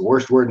word? It's the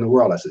worst word in the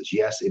world. I says,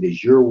 yes, it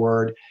is your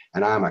word,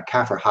 and I am a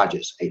kafir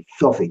hajis, a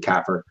filthy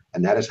kafir,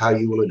 and that is how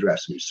you will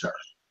address me, sir.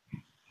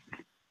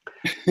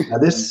 Now,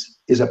 this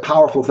is a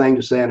powerful thing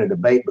to say in a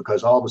debate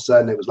because all of a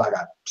sudden it was like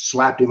I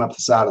slapped him up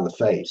the side of the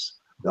face.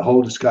 The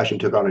whole discussion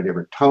took on a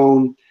different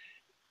tone.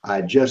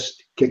 I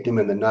just kicked him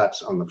in the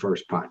nuts on the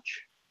first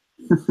punch.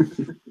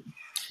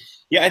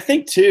 Yeah, I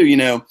think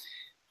too,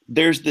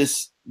 there's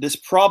this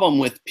problem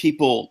with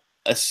people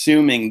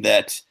assuming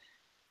that,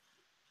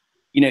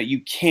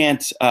 you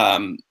can't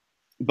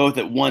both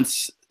at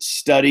once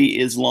study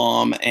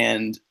Islam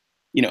and,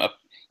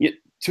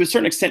 to a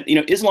certain extent,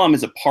 Islam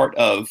is a part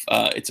of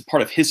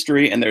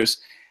history, and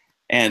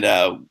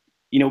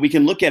we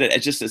can look at it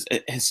as just as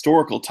a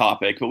historical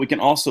topic, but we can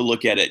also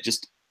look at it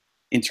just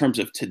in terms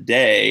of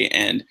today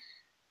and,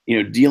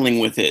 dealing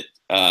with it,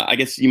 I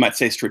guess you might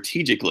say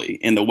strategically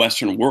in the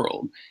Western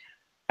world.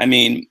 I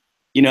mean,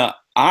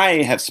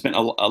 I have spent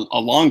a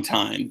long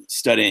time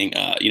studying,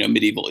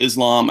 medieval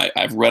Islam.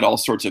 I've read all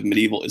sorts of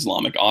medieval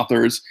Islamic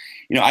authors.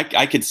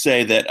 I could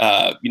say that,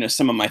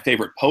 some of my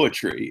favorite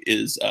poetry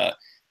is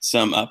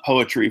some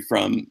poetry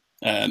from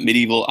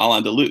medieval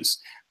Al-Andalus.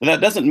 But that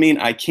doesn't mean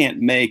I can't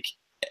make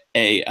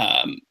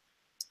I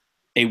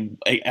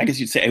guess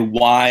you'd say a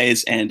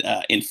wise and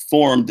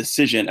informed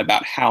decision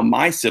about how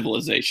my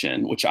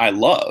civilization, which I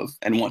love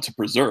and want to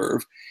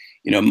preserve,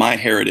 my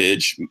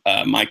heritage,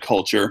 my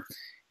culture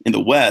in the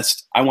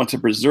West, I want to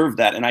preserve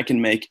that, and I can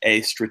make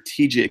a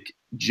strategic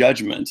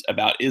judgment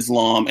about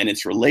Islam and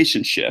its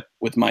relationship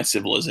with my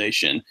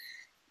civilization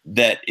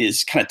that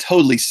is kind of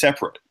totally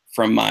separate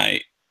from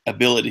my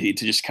ability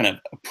to just kind of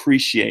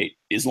appreciate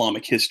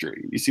Islamic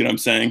history. You see what I'm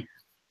saying?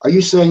 Are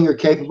you saying you're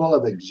capable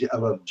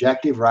of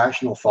objective,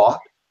 rational thought?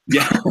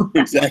 Yeah,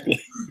 exactly.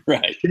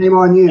 Right. Shame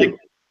on you.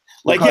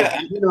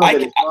 Yeah,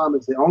 Islam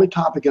is the only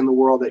topic in the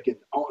world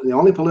the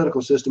only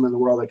political system in the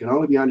world that can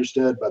only be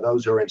understood by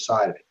those who are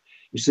inside of it.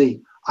 You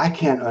see, I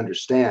can't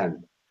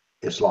understand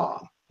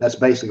Islam. That's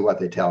basically what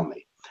they tell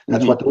me.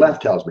 That's what the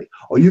left tells me.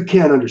 Oh, you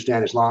can't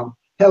understand Islam.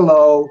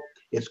 Hello.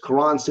 It's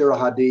Quran, Sirah,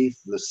 Hadith.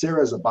 The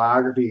Sirah is a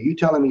biography. Are you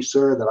telling me,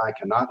 sir, that I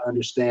cannot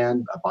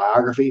understand a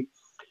biography?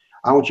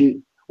 I want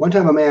you. One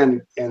time, a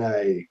man in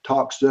a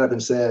talk stood up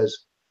and says,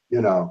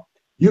 you know,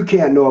 you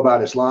can't know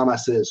about Islam. I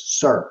says,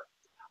 sir,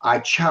 I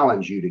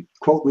challenge you to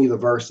quote me the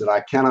verse that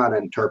I cannot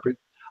interpret.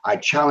 I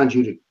challenge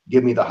you to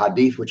give me the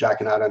hadith, which I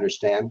cannot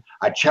understand.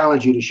 I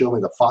challenge you to show me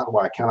the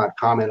fatwa I cannot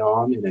comment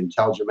on in an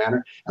intelligent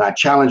manner. And I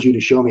challenge you to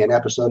show me an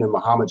episode in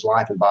Muhammad's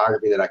life and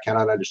biography that I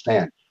cannot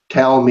understand.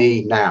 Tell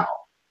me now.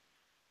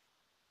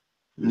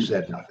 He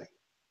said nothing.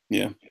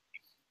 Yeah.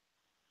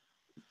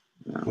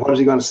 What is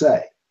he going to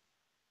say?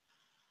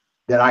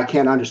 That I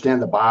can't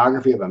understand the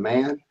biography of a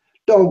man?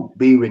 Don't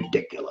be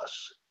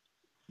ridiculous.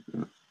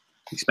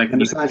 And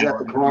besides that,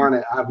 the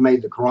Quran, I've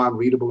made the Quran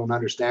readable and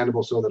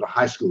understandable so that a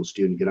high school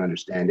student can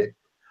understand it.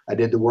 I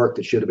did the work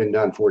that should have been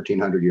done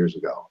 1,400 years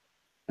ago.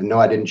 And no,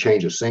 I didn't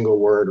change a single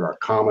word or a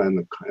comma in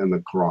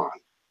the Quran.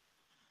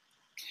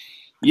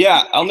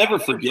 Yeah, I'll never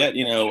forget,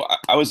 you know,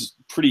 I was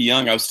pretty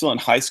young. I was still in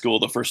high school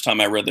the first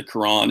time I read the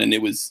Quran, and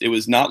it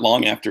was not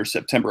long after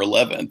September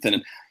 11th.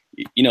 And,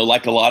 you know,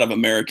 like a lot of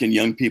American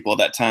young people at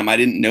that time, I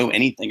didn't know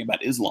anything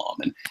about Islam.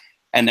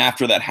 And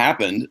after that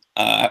happened,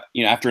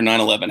 you know, after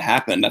 9/11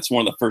 happened, that's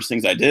one of the first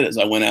things I did is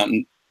I went out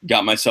and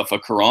got myself a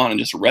Quran and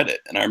just read it.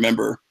 And I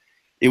remember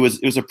it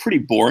was a pretty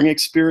boring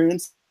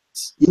experience.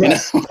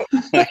 Yes. You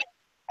know? Like,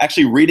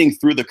 actually reading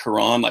through the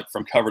Quran, like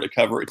from cover to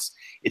cover,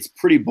 it's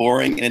pretty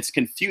boring and it's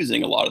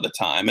confusing a lot of the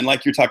time. And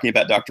like you're talking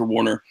about, Dr.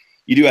 Warner,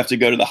 you do have to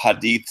go to the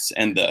hadiths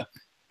and the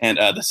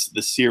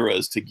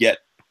sirahs to get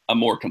a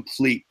more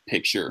complete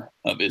picture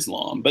of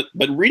Islam. But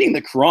reading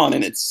the Quran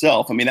in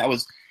itself, I mean, that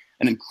was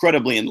an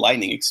incredibly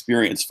enlightening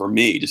experience for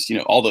me. Just, you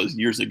know, all those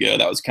years ago,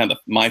 that was kind of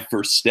my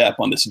first step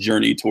on this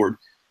journey toward,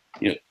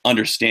 you know,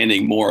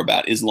 understanding more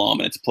about Islam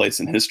and its place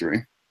in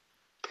history.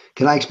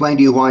 Can I explain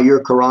to you why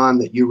your Quran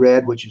that you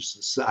read, which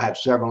is, I have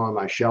several on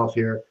my shelf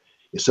here,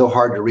 is so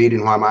hard to read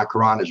and why my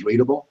Quran is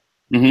readable?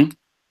 Mm-hmm.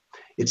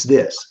 It's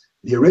this.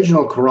 The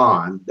original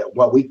Quran,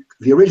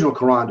 the original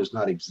Quran does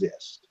not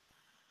exist.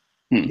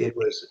 It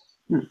was,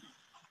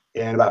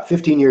 and about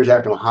 15 years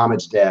after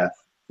Muhammad's death,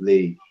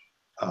 the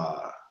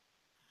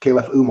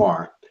Caliph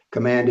Umar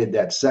commanded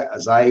that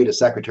Zayd, a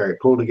secretary,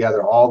 pull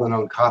together all the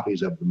known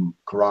copies of the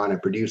Quran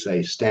and produce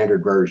a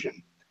standard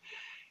version.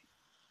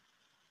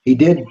 He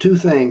did two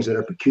things that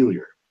are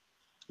peculiar.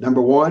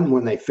 Number one,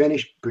 when they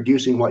finished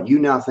producing what you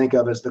now think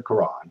of as the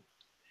Quran,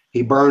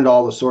 he burned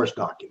all the source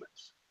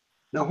documents.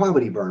 Now, why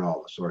would he burn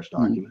all the source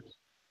documents?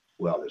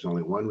 Well, there's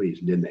only one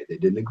reason, didn't they? They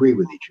didn't agree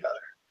with each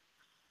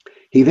other.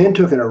 He then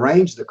took and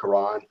arranged the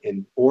Quran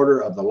in order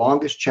of the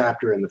longest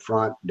chapter in the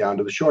front down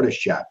to the shortest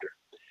chapter.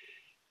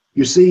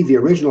 You see, the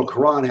original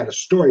Quran had a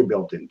story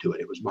built into it.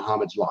 It was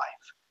Muhammad's life.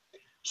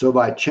 So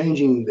by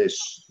changing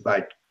this,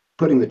 by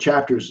putting the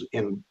chapters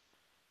in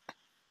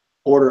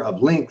order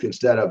of length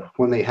instead of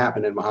when they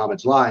happened in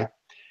Muhammad's life,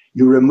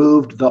 you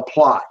removed the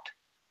plot.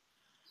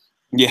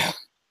 Yeah.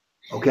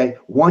 Okay.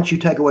 Once you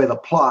take away the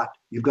plot,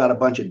 you've got a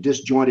bunch of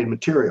disjointed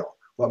material.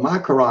 What my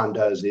Quran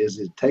does is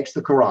it takes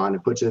the Quran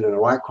and puts it in the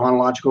right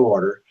chronological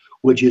order,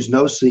 which is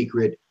no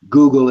secret.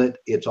 Google it.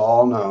 It's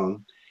all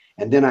known.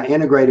 And then I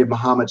integrated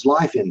Muhammad's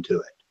life into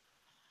it.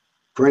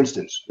 For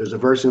instance, there's a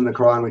verse in the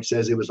Quran which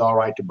says it was all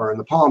right to burn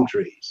the palm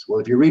trees. Well,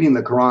 if you're reading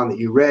the Quran that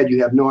you read,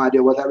 you have no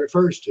idea what that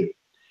refers to.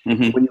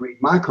 Mm-hmm. When you read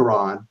my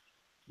Quran,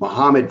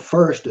 Muhammad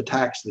first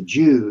attacks the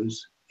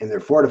Jews in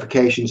their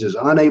fortifications, is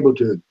unable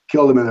to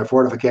kill them in their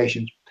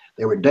fortifications.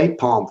 They were date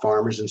palm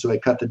farmers, and so they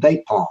cut the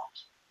date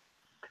palms.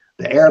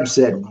 The Arabs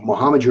said,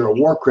 Muhammad, you're a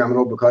war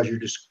criminal because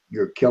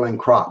you're killing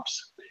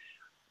crops.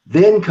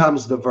 Then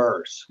comes the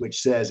verse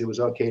which says it was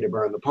okay to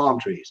burn the palm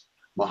trees.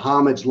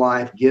 Muhammad's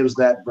life gives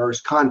that verse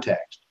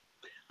context.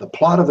 The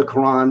plot of the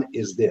Quran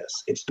is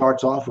this. It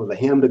starts off with a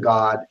hymn to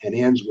God and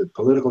ends with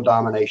political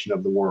domination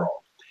of the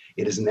world.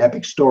 It is an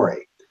epic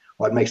story.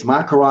 What makes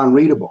my Quran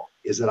readable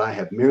is that I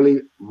have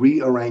merely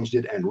rearranged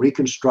it and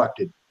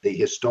reconstructed the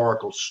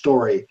historical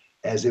story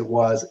as it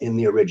was in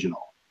the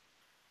original.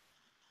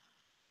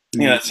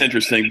 Yeah, that's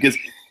interesting because,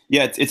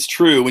 yeah, it's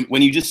true.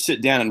 When you just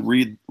sit down and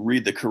read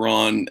the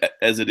Quran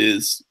as it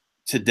is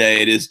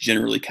today, it is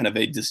generally kind of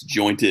a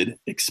disjointed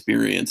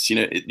experience. You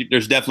know,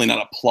 there's definitely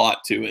not a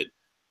plot to it.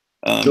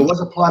 There was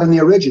a plot in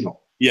the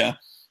original. Yeah.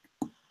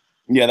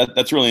 Yeah,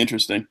 that's really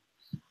interesting.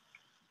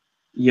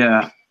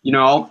 Yeah. You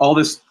know, all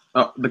this,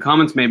 the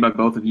comments made by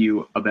both of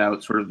you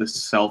about sort of this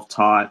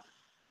self-taught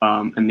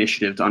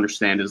initiative to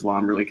understand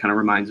Islam really kind of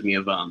reminds me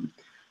of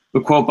the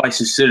quote by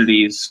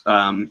Thucydides,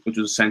 which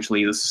was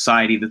essentially the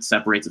society that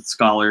separates its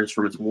scholars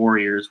from its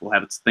warriors will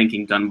have its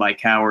thinking done by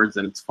cowards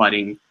and its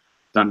fighting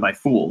done by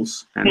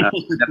fools. And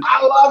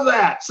I love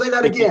that. Say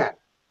that again.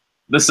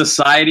 The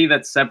society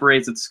that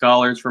separates its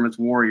scholars from its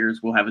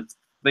warriors will have its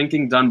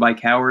thinking done by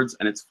cowards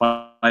and its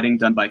fighting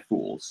done by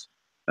fools.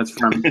 That's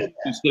from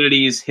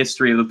Thucydides'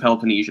 History of the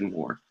Peloponnesian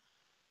War.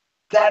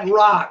 That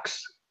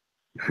rocks.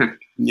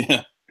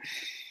 Yeah,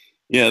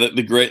 yeah.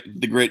 The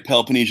great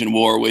Peloponnesian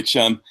War, which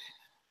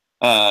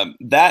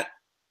that's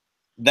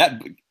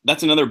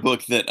another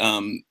book that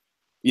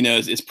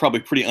is probably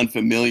pretty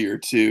unfamiliar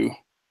to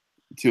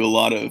a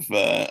lot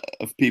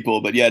of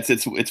people. But yeah,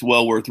 it's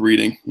well worth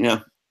reading. Yeah.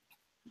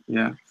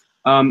 Yeah.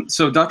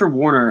 So Dr.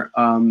 Warner,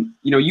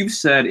 you've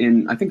said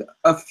in, I think,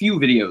 a few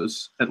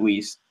videos at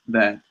least,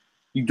 that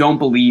you don't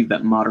believe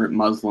that moderate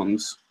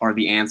Muslims are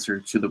the answer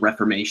to the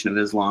reformation of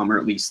Islam, or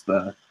at least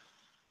the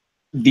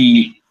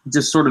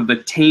just sort of the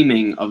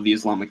taming of the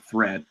Islamic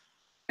thread.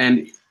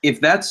 And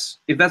if that's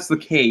the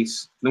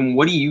case, then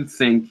what do you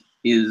think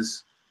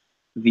is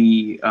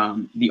the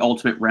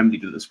ultimate remedy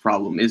to this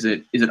problem? Is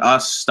it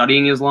us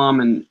studying Islam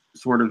and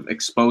sort of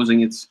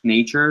exposing its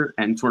nature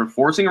and sort of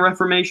forcing a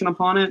reformation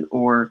upon it,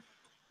 or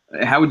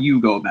how would you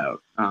go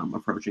about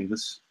approaching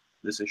this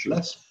issue?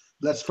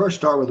 Let's first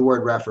start with the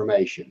word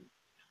reformation.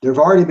 There have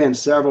already been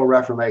several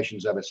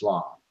reformations of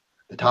Islam.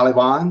 The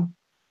Taliban,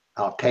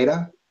 Al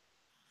Qaeda,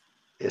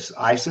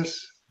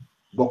 ISIS,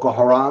 Boko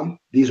Haram.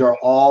 These are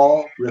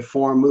all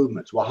reform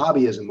movements.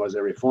 Wahhabism was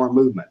a reform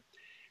movement.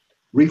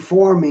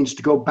 Reform means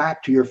to go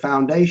back to your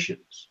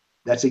foundations.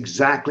 That's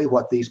exactly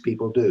what these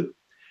people do.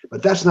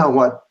 But that's not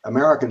what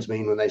Americans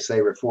mean when they say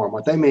reform.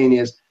 What they mean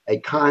is a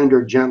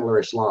kinder, gentler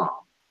Islam.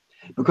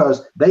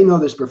 Because they know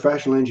this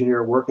professional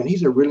engineer at work, and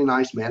he's a really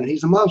nice man, and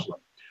he's a Muslim.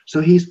 So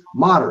he's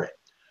moderate.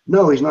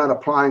 No, he's not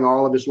applying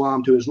all of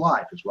Islam to his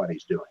life, is what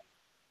he's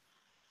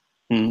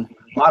doing.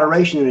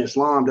 Moderation in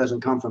Islam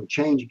doesn't come from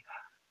changing.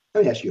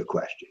 Let me ask you a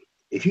question.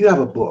 If you have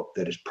a book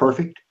that is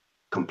perfect,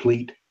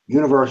 complete,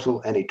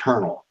 universal, and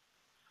eternal,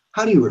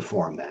 how do you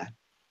reform that?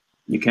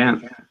 You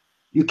can't.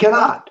 You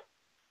cannot.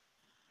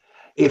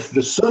 If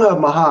the Sunnah of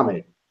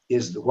Muhammad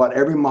is what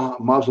every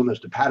Muslim is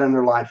to pattern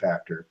their life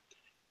after,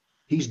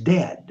 he's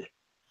dead.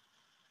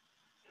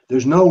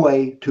 There's no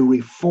way to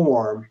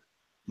reform,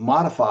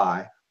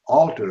 modify,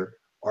 alter,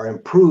 or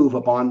improve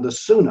upon the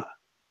Sunnah.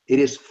 It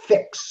is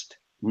fixed,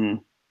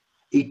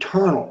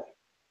 eternal.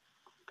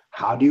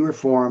 How do you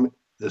reform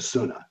the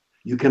Sunnah?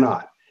 You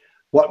cannot.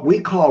 What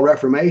we call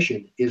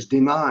reformation is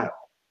denial.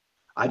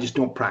 I just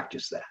don't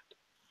practice that.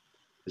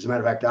 As a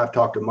matter of fact, I've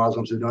talked to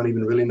Muslims who don't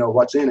even really know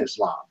what's in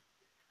Islam.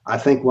 I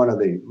think when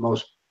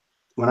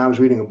I was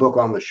reading a book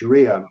on the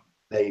Sharia,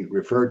 they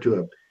referred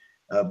to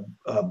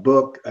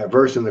a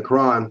verse in the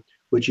Quran,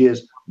 which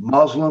is,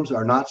 Muslims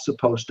are not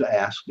supposed to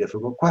ask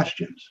difficult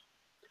questions.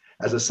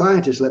 As a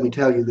scientist, let me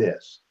tell you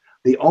this.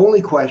 The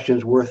only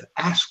questions worth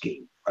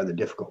asking are the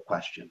difficult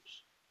questions.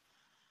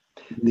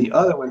 The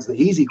other ones,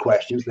 the easy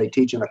questions, they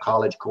teach in a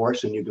college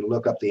course, and you can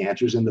look up the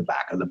answers in the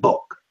back of the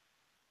book.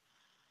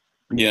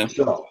 Yeah.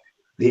 So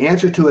the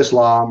answer to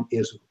Islam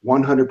is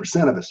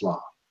 100% of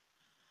Islam.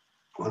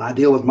 When I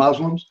deal with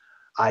Muslims,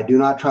 I do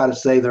not try to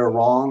say they're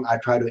wrong. I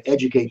try to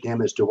educate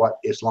them as to what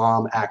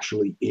Islam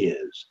actually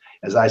is.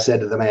 As I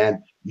said to the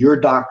man, your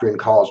doctrine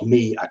calls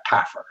me a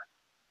kafir.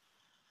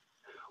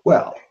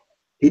 Well,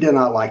 he did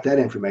not like that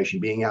information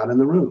being out in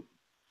the room.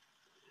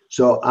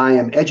 So I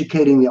am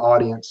educating the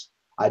audience.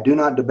 I do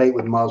not debate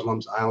with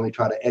Muslims. I only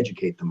try to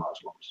educate the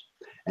Muslims.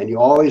 And you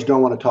always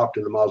don't want to talk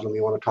to the Muslim.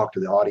 You want to talk to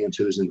the audience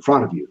who is in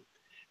front of you,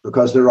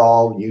 because they're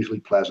all usually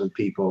pleasant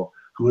people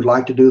who would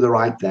like to do the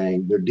right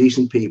thing. They're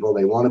decent people.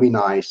 They want to be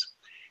nice.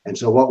 And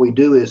so what we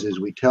do is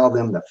we tell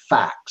them the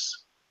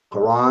facts: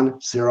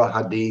 Quran, Sirah,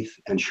 Hadith,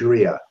 and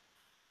Sharia.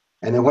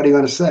 And then what are you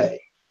going to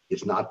say?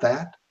 It's not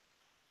that?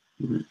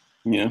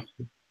 Yeah.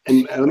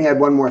 And let me add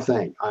one more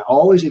thing. I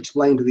always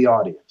explain to the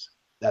audience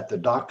that the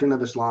doctrine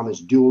of Islam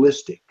is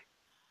dualistic.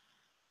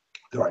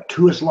 There are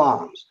two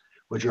Islams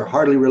which are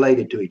hardly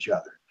related to each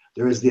other.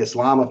 There is the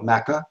Islam of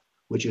Mecca,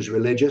 which is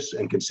religious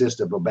and consists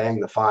of obeying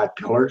the 5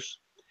 pillars.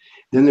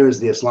 Then there is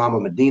the Islam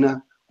of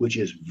Medina, which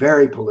is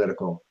very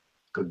political,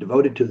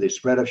 devoted to the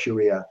spread of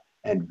Sharia,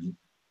 and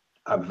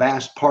a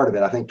vast part of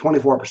it, I think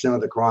 24%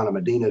 of the Quran of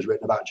Medina, is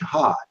written about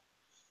jihad.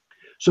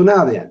 So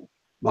now then,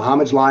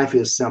 Muhammad's life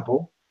is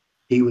simple.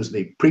 He was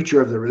the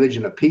preacher of the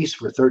religion of peace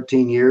for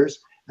 13 years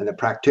and the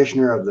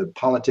practitioner of the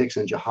politics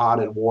and jihad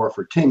and war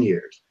for 10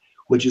 years.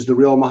 Which is the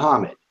real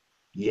Muhammad?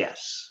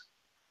 Yes.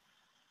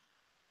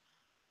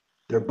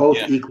 They're both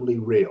equally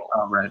real.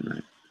 Oh, right.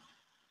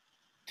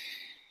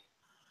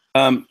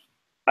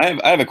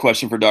 I have a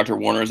question for Dr.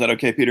 Warner. Is that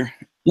okay, Peter?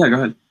 Yeah,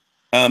 go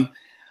ahead.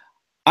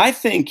 I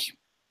think,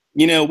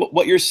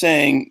 what you're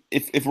saying,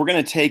 if we're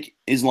going to take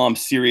Islam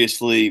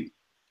seriously,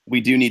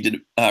 we do need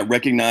to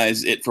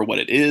recognize it for what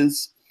it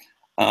is.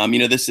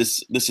 This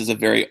is a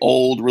very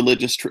old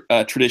religious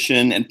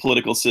tradition and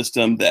political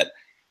system that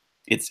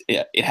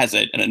it has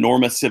an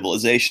enormous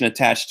civilization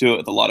attached to it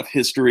with a lot of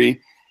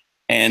history.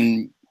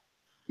 And,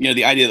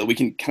 the idea that we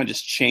can kind of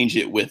just change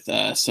it with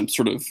some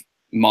sort of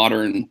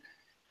modern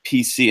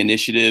PC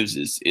initiatives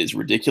is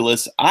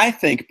ridiculous. I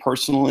think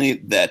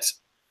personally that,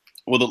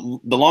 the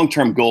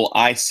long-term goal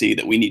I see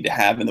that we need to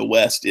have in the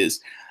West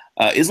is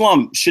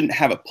Islam shouldn't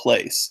have a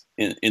place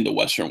in the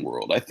Western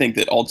world. I think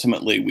that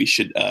ultimately we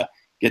should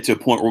get to a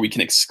point where we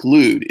can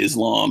exclude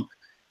Islam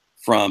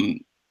from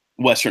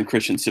Western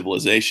Christian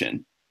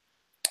civilization.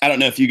 I don't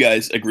know if you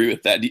guys agree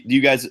with that. Do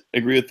you guys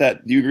agree with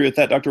that? Do you agree with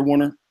that, Dr.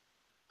 Warner?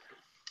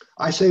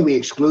 I say we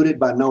exclude it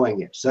by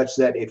knowing it, such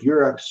that if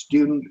you're a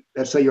student,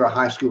 let's say you're a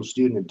high school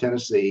student in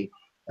Tennessee,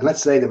 and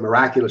let's say that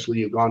miraculously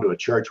you've gone to a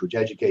church which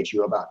educates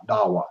you about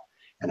Dawah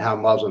and how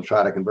Muslims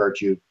try to convert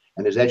you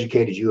and has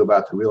educated you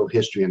about the real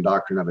history and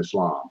doctrine of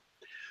Islam.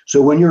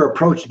 So when you're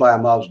approached by a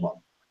Muslim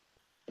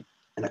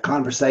in a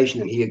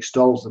conversation and he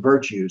extols the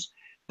virtues,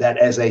 that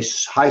as a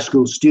high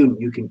school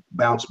student, you can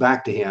bounce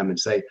back to him and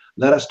say,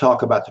 let us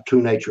talk about the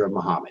true nature of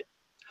Muhammad.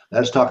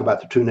 Let us talk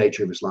about the true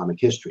nature of Islamic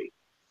history.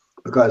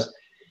 Because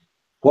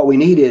what we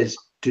need is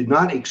to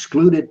not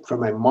exclude it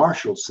from a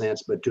martial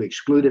sense, but to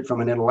exclude it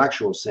from an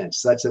intellectual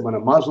sense, such that when a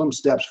Muslim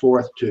steps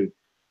forth to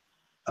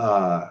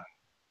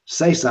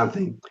say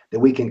something, that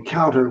we can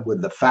counter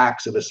with the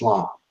facts of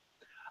Islam.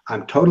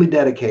 I'm totally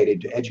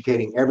dedicated to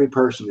educating every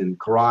person in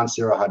Quran,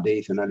 Sirah,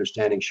 Hadith, and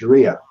understanding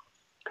Sharia.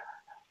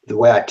 The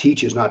way I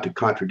teach is not to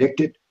contradict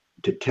it,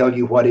 to tell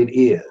you what it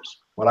is.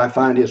 What I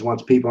find is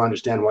once people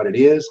understand what it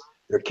is,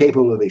 they're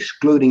capable of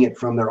excluding it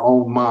from their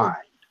own mind.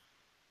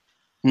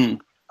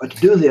 But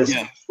to do this,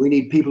 we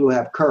need people who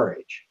have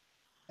courage.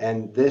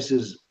 And this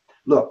is,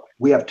 look,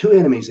 we have two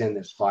enemies in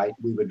this fight.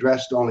 We've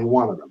addressed only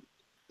one of them.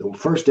 The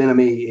first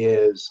enemy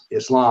is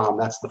Islam.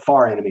 That's the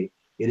far enemy.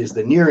 It is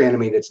the near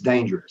enemy that's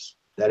dangerous.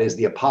 That is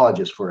the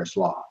apologists for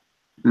Islam.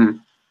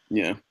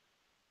 Yeah.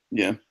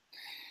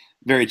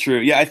 Very true.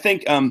 Yeah, I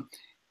think,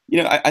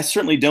 I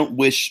certainly don't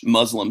wish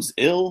Muslims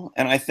ill.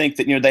 And I think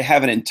that, they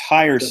have an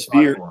entire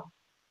sphere.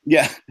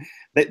 Yeah,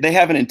 they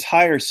have an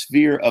entire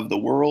sphere of the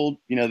world,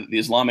 the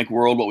Islamic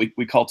world, what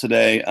we call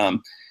today,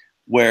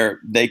 where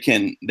they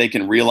can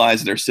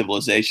realize their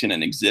civilization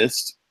and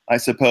exist, I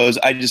suppose.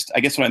 I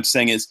guess what I'm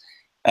saying is,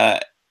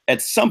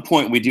 at some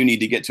point we do need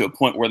to get to a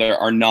point where there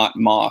are not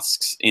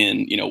mosques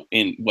in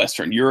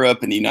Western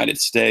Europe and the United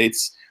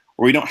States,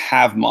 where we don't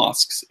have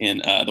mosques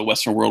in the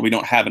Western world. We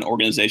don't have an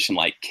organization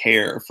like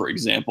CARE, for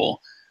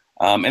example.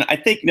 And I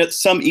think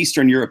some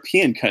Eastern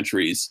European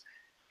countries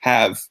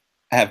have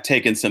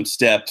taken some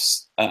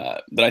steps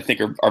that I think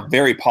are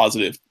very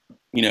positive,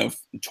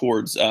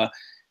 towards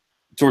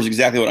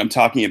exactly what I'm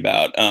talking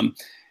about.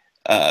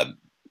 I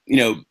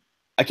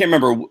can't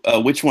remember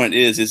which one it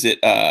is. Is it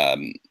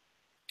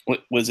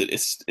what was it,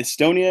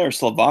 Estonia or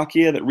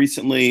Slovakia that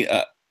recently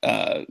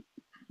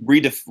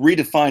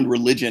redefined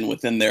religion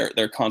within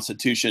their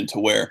constitution to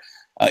where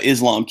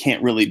Islam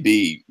can't really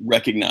be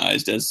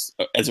recognized as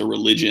a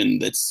religion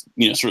that's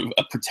sort of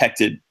a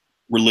protected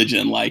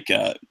religion like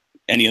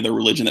any other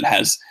religion that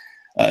has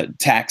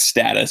tax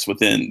status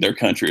within their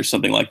country or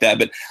something like that.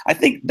 But I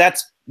think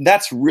that's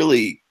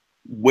really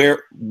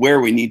where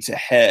we need to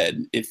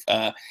head. If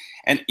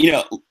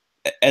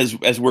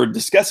as we're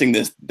discussing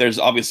this, there's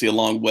obviously a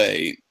long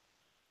way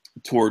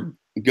toward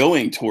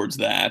going towards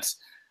that,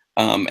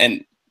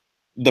 and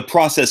the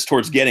process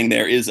towards getting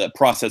there is a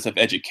process of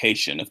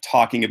education, of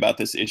talking about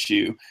this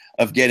issue,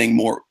 of getting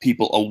more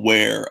people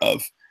aware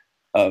of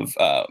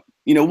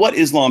what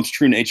Islam's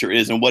true nature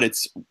is and what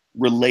its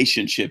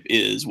relationship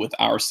is with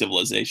our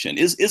civilization.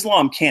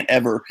 Islam can't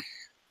ever,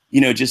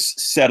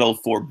 just settle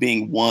for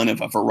being one of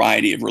a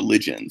variety of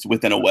religions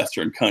within a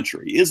Western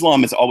country.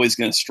 Islam is always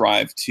going to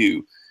strive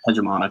to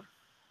hegemonic.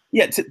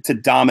 Yeah, to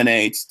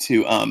dominate,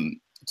 to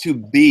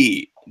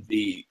be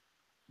the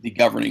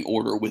governing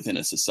order within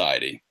a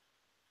society.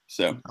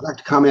 So I'd like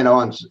to comment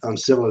on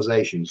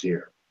civilizations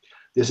here.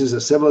 This is a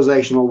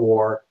civilizational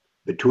war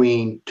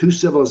between two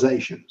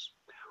civilizations.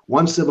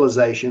 One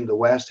civilization, the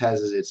West,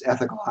 has as its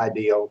ethical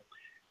ideal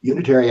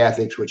unitary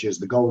ethics, which is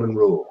the golden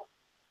rule.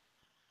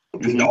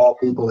 Treat all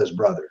people as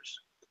brothers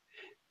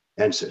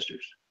and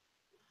sisters.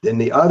 Then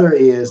the other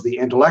is the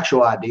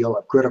intellectual ideal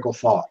of critical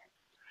thought.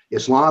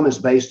 Islam is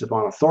based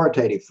upon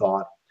authoritative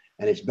thought,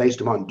 and it's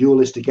based upon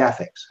dualistic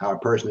ethics, how a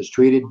person is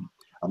treated,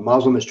 a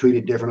Muslim is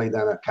treated differently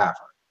than a kafir.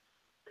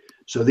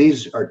 So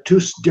these are two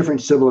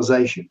different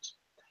civilizations.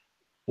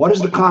 What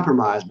is the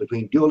compromise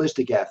between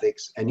dualistic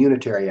ethics and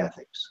unitary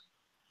ethics?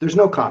 There's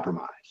no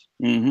compromise.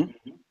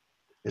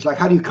 It's like,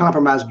 how do you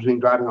compromise between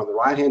driving on the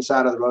right-hand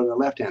side of the road and the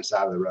left-hand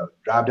side of the road?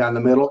 Drive down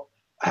the middle?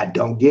 I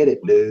don't get it,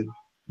 dude.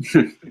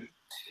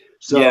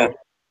 So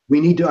we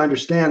need to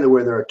understand that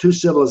where there are two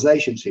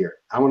civilizations here.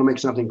 I want to make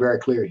something very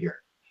clear here.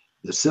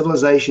 The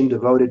civilization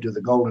devoted to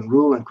the golden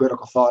rule and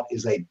critical thought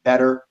is a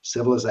better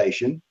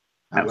civilization.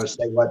 I'm going to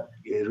say what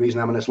the reason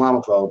I'm an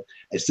Islamophobe.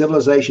 A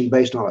civilization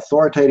based on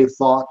authoritative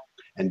thought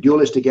and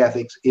dualistic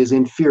ethics is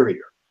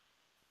inferior.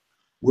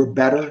 We're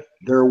better,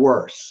 they're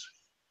worse.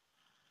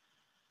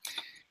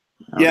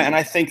 Yeah, and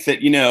I think that,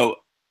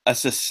 a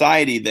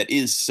society that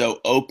is so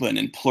open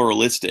and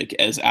pluralistic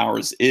as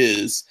ours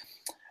is,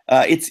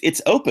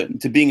 it's open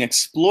to being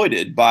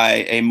exploited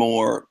by a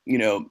more,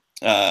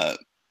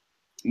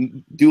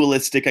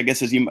 dualistic, I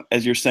guess,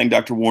 as you're saying,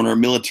 Dr. Warner,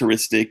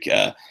 militaristic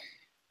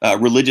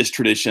religious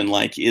tradition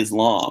like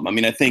Islam. I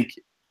mean, I think,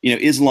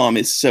 Islam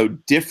is so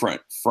different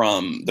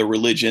from the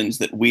religions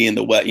that we in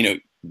the West,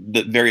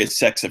 the various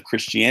sects of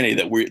Christianity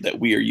that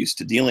we are used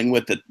to dealing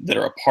with, that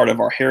are a part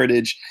of our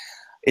heritage.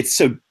 It's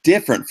so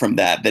different from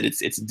that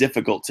it's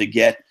difficult to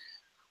get.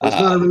 It's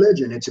not a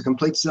religion. It's a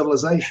complete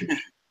civilization.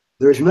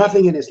 There's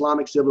nothing in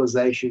Islamic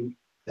civilization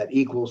that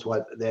equals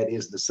that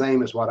is the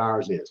same as what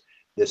ours is.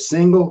 The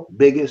single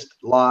biggest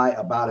lie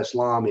about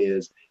Islam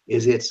is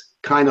it's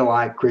kind of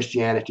like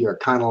Christianity or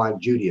kind of like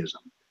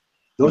Judaism.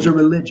 Those are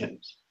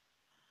religions.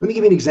 Let me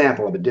give you an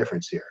example of a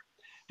difference here.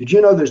 Did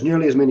you know there's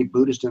nearly as many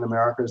Buddhists in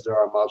America as there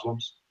are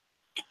Muslims?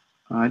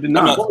 I did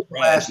not. What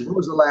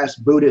was the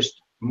last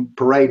Buddhist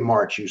parade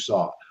march you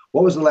saw?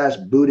 What was the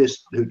last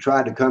Buddhist who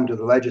tried to come to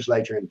the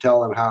legislature and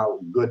tell them how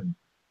good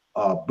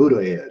Buddha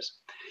is?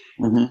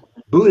 Mm-hmm.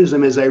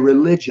 Buddhism is a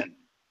religion.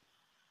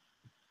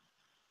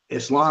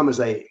 Islam is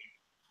a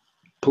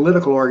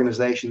political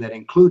organization that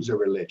includes a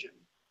religion.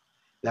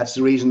 That's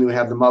the reason we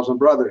have the Muslim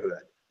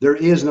Brotherhood. There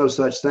is no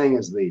such thing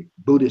as the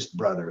Buddhist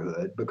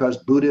Brotherhood because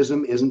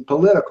Buddhism isn't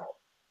political.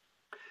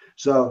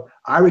 So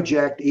I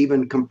reject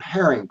even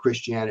comparing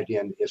Christianity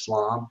and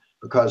Islam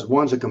because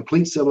one's a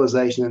complete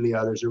civilization and the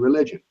other's a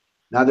religion.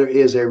 Now, there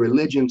is a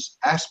religious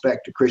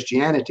aspect to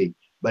Christianity,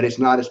 but it's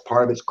not as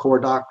part of its core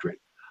doctrine.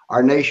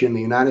 Our nation,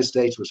 the United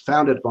States, was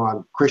founded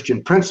upon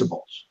Christian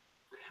principles,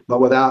 but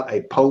without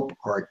a pope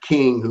or a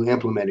king who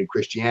implemented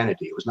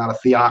Christianity. It was not a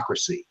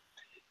theocracy.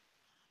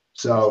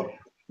 So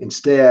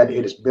instead,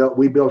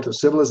 we built a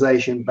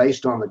civilization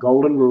based on the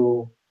golden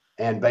rule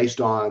and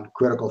based on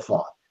critical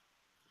thought.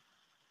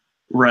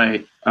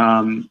 Right.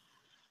 I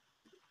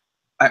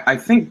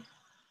think,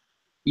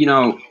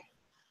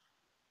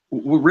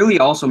 what really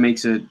also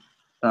makes it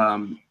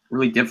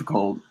really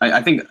difficult,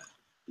 I think,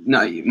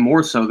 no,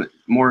 more so that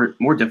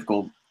more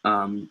difficult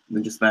than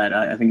just that.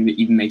 I think it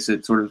even makes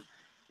it sort of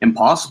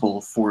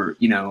impossible for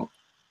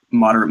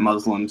moderate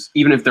Muslims,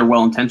 even if they're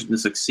well intentioned, to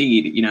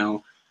succeed.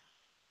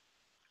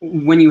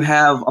 When you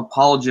have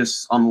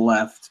apologists on the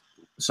left,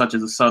 such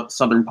as the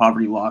Southern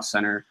Poverty Law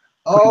Center.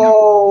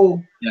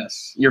 Oh,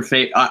 yes,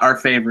 our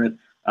favorite.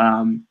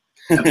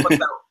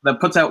 That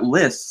puts out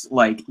lists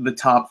like the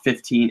top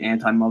 15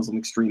 anti-Muslim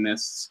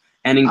extremists,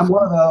 and I'm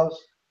one of those.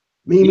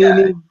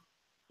 Me.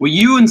 Well,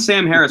 you and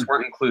Sam Harris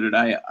weren't included.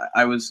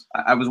 I was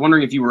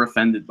wondering if you were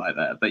offended by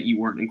that you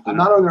weren't included.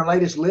 I'm not on their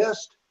latest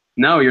list.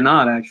 No, you're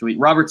not actually.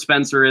 Robert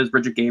Spencer is,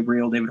 Bridget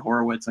Gabriel, David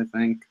Horowitz, I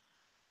think.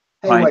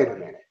 Hey, wait a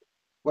minute.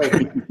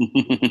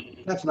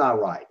 That's not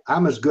right.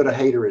 I'm as good a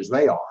hater as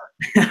they are.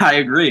 I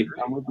agree.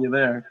 I'm with you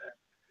there.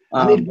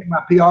 I need to get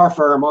my PR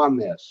firm on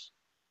this.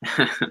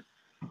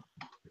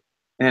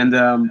 And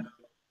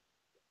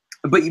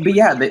but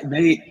yeah,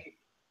 they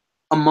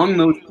among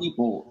those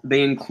people,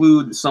 they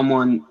include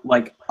someone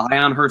like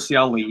Ayaan Hirsi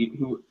Ali,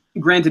 who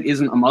granted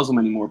isn't a Muslim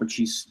anymore, but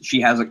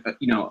she has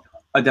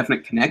a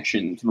definite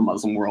connection to the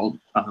Muslim world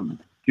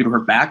due to her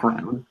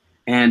background,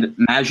 and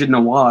Majid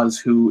Nawaz,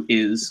 who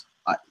is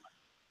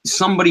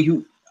somebody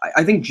who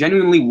I think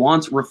genuinely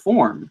wants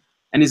reform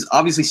and is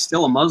obviously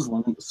still a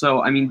Muslim.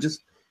 So I mean,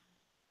 just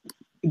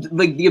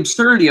like the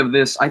absurdity of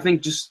this, I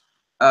think just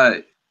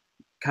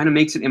kind of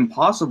makes it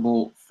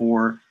impossible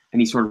for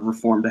any sort of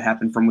reform to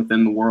happen from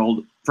within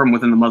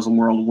the Muslim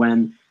world,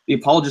 when the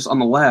apologists on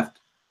the left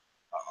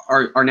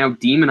are now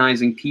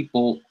demonizing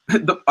people,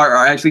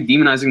 are actually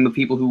demonizing the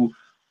people who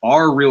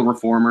are real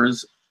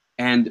reformers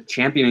and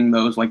championing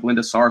those like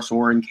Linda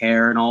Sarsour and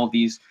CARE and all of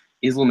these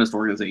Islamist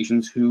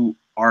organizations who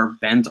are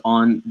bent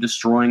on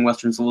destroying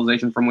Western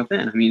civilization from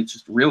within. I mean, it's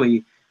just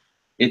really,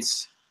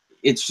 it's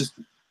I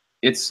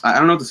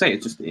don't know what to say.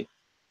 It's just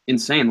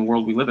insane, the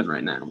world we live in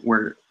right now,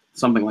 where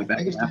something like that.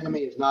 Our biggest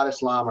enemy is not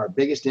Islam. Our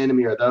biggest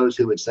enemy are those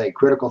who would say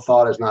critical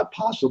thought is not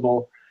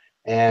possible,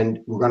 and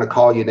we're going to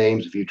call you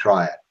names if you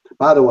try it.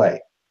 By the way,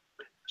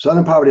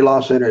 Southern Poverty Law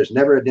Center has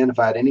never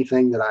identified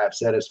anything that I have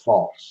said as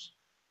false.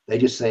 They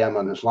just say I'm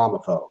an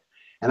Islamophobe.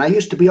 And I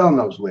used to be on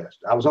those lists.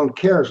 I was on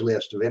CARE's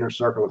list of Inner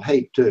Circle of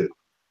Hate, too.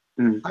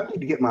 I need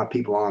to get my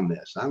people on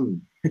this. I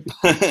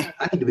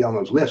need to be on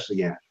those lists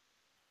again.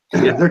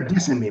 Yeah. They're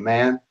dissing me,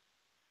 man.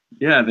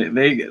 Yeah,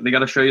 they got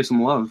to show you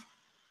some love.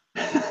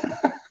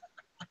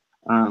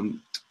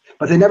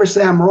 But they never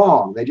say I'm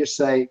wrong. They just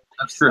say,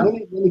 that's true.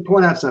 Let me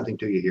point out something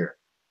to you here.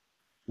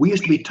 We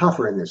used to be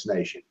tougher in this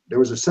nation. There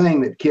was a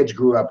saying that kids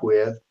grew up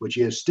with, which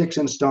is, sticks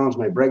and stones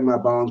may break my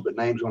bones, but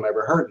names will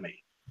never hurt me.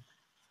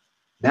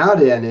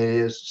 Nowadays it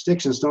is,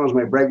 sticks and stones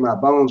may break my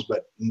bones,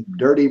 but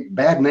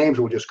bad names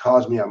will just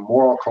cause me a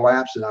moral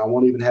collapse, and I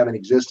won't even have an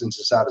existence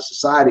inside of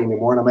society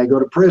anymore, and I may go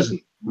to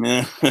prison.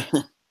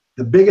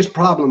 The biggest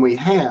problem we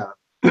have,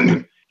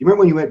 you remember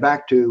when you went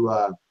back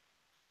to,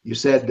 you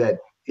said that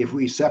if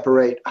we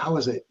separate, how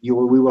is it? We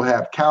will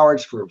have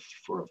cowards for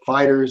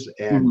fighters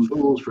and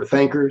fools for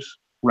thinkers.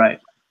 Right.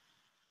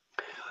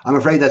 I'm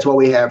afraid that's what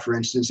we have, for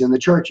instance, in the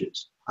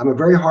churches. I'm a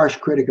very harsh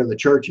critic of the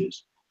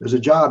churches. There's a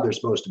job they're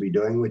supposed to be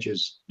doing, which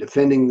is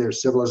defending their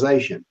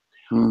civilization.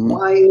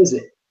 Why is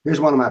it? Here's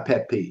one of my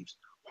pet peeves.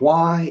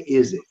 Why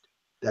is it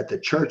that the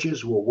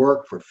churches will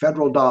work for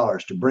federal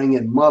dollars to bring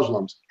in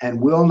Muslims and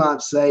will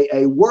not say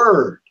a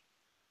word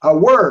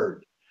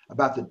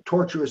about the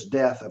torturous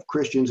death of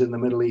Christians in the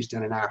Middle East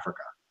and in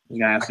Africa?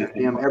 I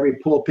condemn every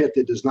pulpit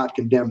that does not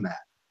condemn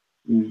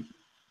that.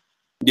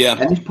 Yeah.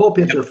 And these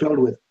pulpits are filled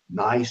with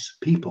nice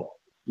people.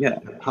 Yeah.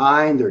 They're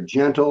kind, they're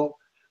gentle,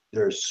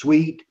 they're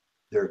sweet.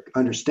 they're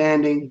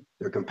understanding,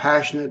 they're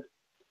compassionate,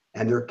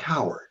 and they're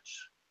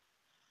cowards.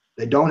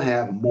 They don't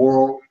have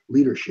moral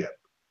leadership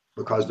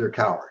because they're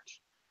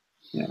cowards.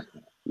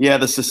 Yeah,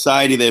 the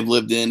society they've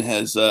lived in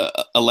has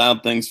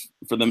allowed things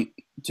for them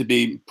to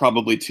be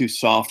probably too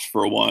soft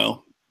for a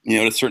while. You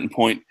know, at a certain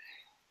point,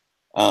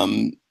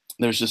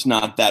 there's just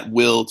not that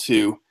will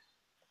to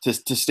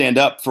stand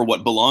up for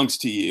what belongs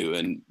to you.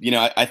 And, you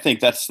know, I think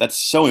that's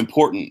so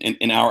important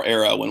in our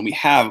era when we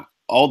have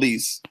all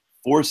these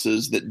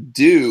forces that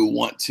do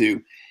want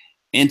to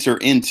enter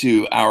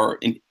into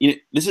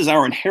this is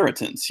our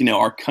inheritance, you know,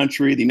 our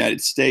country, the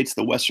United States,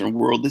 the Western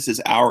world, this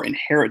is our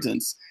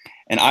inheritance.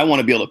 And I want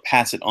to be able to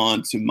pass it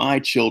on to my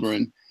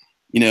children,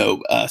 you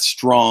know,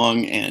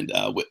 strong and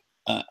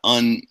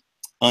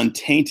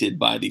untainted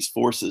by these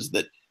forces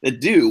that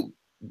do,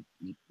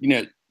 you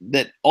know,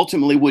 that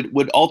ultimately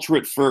would alter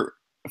it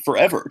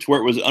forever to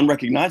where it was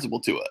unrecognizable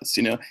to us,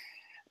 you know.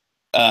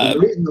 The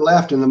reason the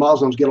left and the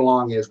Muslims get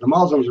along is the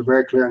Muslims are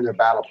very clear in their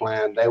battle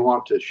plan. They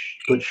want to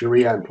put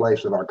Sharia in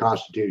place of our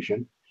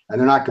Constitution, and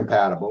they're not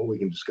compatible. We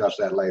can discuss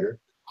that later.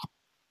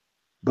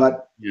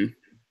 But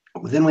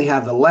then we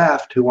have the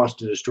left who wants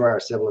to destroy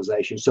our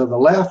civilization. So the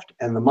left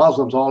and the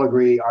Muslims all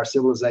agree our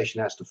civilization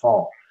has to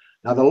fall.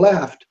 Now, the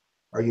left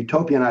are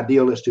utopian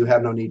idealists who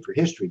have no need for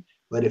history.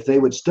 But if they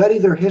would study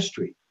their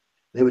history,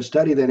 they would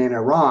study that in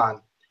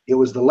Iran, it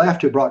was the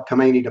left who brought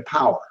Khomeini to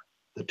power,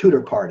 the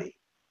Tudor party.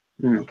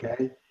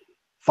 Okay.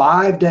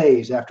 5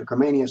 days after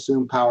Khomeini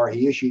assumed power,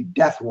 he issued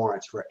death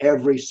warrants for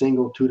every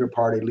single Tudor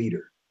party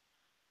leader.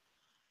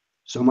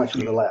 So much for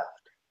the left.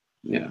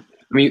 Yeah.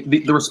 I mean,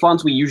 the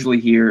response we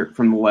usually hear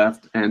from the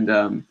left,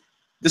 and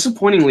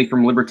disappointingly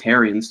from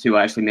libertarians too.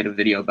 I actually made a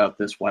video about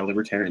this, why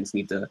libertarians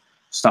need to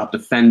stop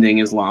defending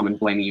Islam and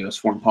blaming U.S.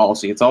 foreign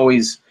policy. It's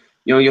always,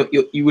 you know,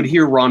 you would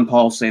hear Ron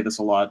Paul say this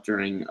a lot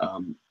during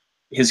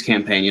his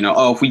campaign. You know,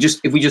 oh, if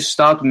we just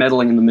stopped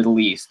meddling in the Middle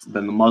East,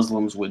 then the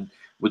Muslims would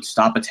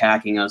stop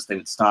attacking us, they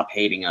would stop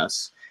hating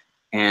us.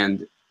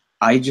 And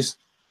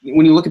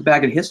when you look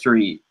back at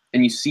history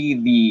and you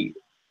see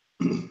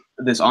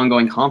this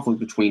ongoing conflict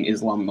between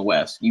Islam and the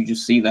West, you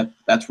just see that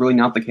that's really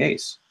not the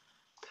case.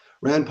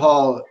 Rand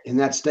Paul, in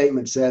that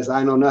statement, says,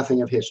 I know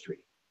nothing of history.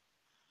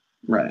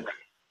 Right.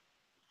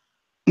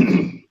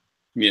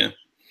 Yeah.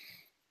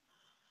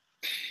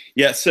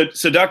 Yeah.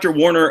 So Dr.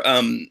 Warner,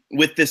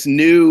 with this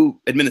new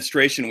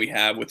administration we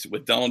have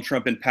with Donald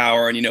Trump in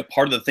power, and, you know,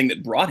 part of the thing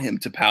that brought him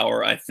to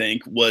power, I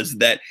think, was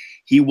that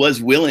he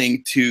was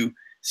willing to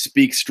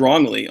speak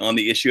strongly on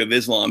the issue of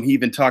Islam. He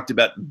even talked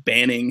about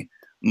banning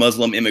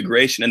Muslim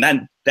immigration, and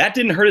that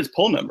didn't hurt his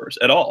poll numbers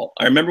at all.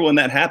 I remember when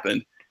that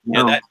happened.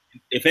 No. Yeah,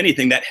 if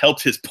anything, that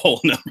helped his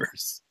poll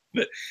numbers.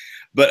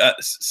 But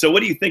so what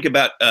do you think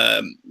about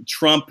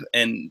Trump,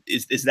 and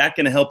is that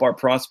going to help our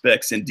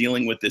prospects in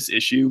dealing with this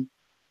issue?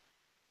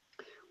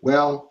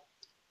 Well,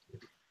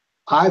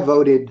 I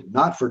voted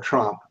not for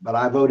Trump, but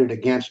I voted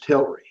against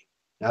Hillary.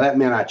 Now, that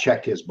meant I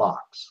checked his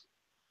box.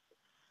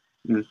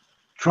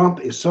 Trump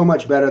is so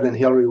much better than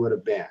Hillary would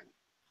have been,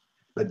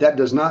 but that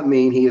does not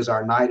mean he is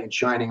our knight in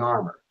shining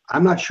armor.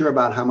 I'm not sure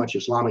about how much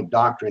Islamic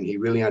doctrine he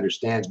really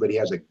understands, but he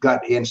has a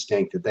gut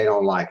instinct that they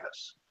don't like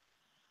us.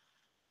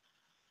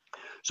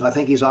 So I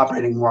think he's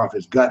operating more off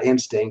his gut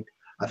instinct.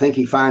 I think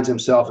he finds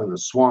himself in the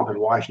swamp in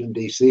Washington,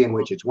 D.C., in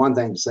which it's one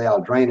thing to say,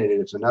 I'll drain it,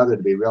 and it's another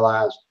to be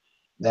realized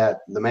that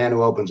the man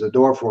who opens the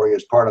door for you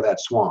is part of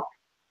that swamp.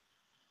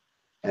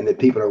 And that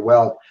people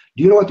are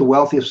do you know what the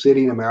wealthiest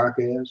city in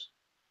America is?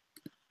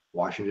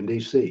 Washington,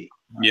 D.C.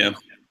 Yeah.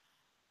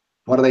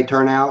 What do they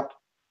turn out?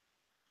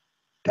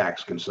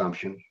 Tax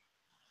consumption.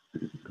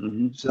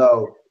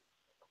 So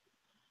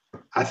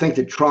I think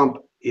that Trump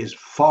is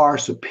far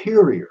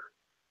superior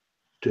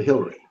to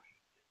Hillary,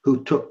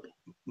 who took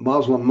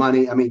Muslim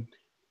money. I mean,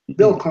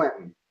 Bill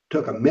Clinton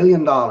took $1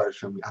 million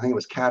from, I think it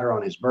was Qatar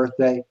on his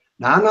birthday.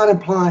 Now, I'm not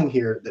implying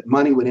here that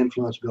money would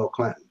influence Bill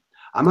Clinton.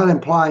 I'm not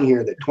implying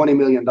here that $20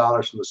 million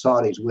from the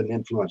Saudis wouldn't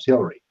influence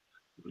Hillary.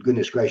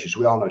 Goodness gracious,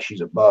 we all know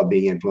she's above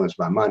being influenced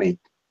by money.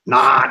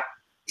 Not.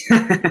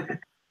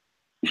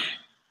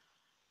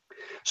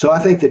 So I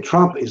think that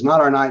Trump is not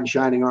our knight in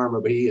shining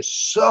armor, but he is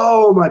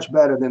so much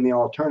better than the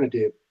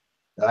alternative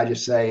that I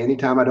just say,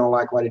 anytime I don't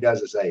like what he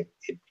does, I say,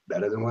 it's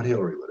better than what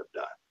Hillary would have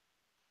done.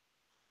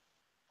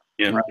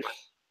 Yeah.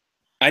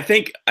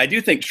 Right. I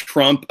do think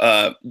Trump,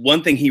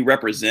 one thing he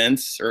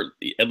represents, or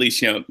at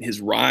least, you know,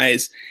 his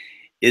rise,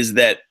 is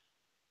that,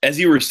 as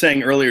you were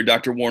saying earlier,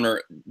 Dr.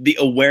 Warner, the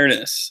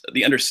awareness,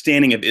 the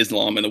understanding of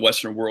Islam in the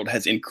Western world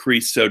has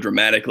increased so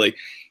dramatically.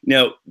 You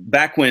know,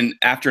 back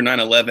after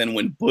 9/11,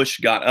 when Bush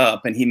got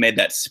up and he made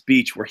that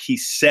speech where he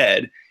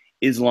said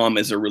Islam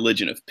is a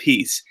religion of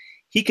peace,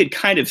 he could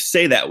kind of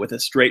say that with a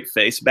straight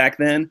face back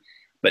then.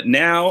 But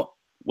now,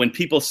 when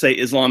people say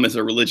Islam is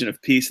a religion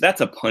of peace,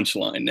 that's a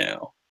punchline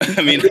now.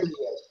 I mean,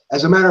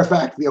 as a matter of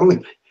fact,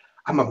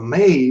 I'm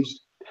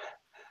amazed.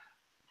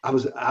 I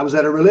was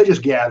at a religious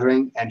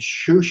gathering, and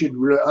who should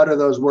utter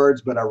those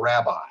words but a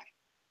rabbi?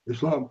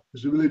 Islam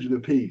is a religion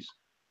of peace.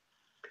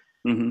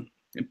 Did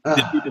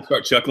people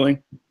start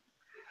chuckling?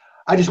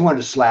 I just wanted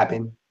to slap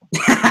him.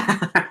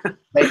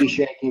 baby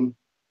shaking.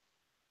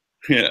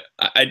 Yeah,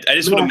 I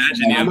just would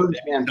imagine. I know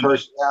this man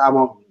personally. I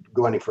won't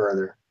go any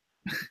further.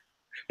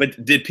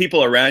 But did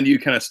people around you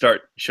kind of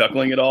start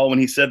chuckling at all when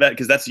he said that?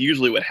 Because that's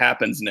usually what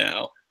happens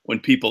now when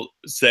people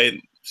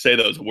say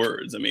those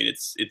words. I mean,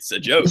 it's a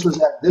joke.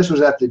 This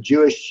was at the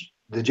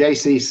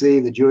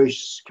JCC, the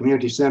Jewish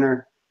Community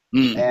Center,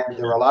 and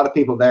there were a lot of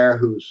people there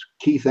whose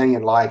key thing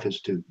in life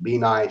is to be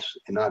nice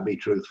and not be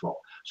truthful.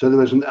 So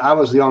I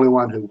was the only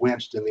one who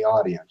winced in the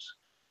audience.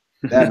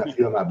 That and a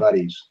few of my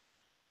buddies.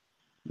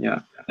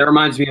 Yeah, that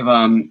reminds me of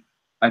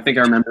I think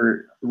I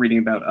remember reading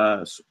about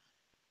a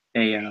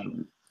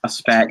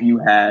spat you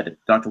had,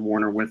 Dr.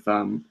 Warner, with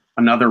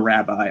another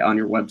rabbi on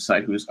your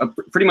website who's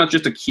pretty much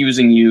just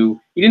accusing you.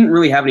 He didn't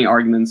really have any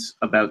arguments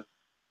about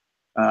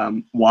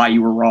why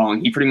you were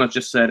wrong. He pretty much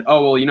just said,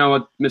 "Oh well, you know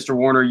what, Mr.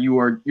 Warner,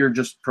 you're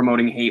just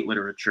promoting hate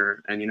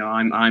literature, and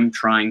I'm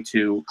trying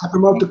to." I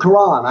promote the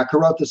Quran. I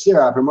promote the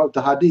Sirah. I promote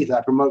the Hadith.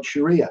 I promote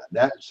Sharia.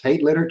 That's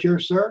hate literature,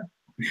 sir.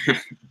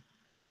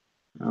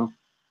 Well.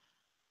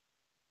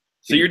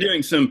 So you're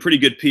doing some pretty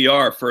good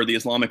PR for the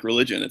Islamic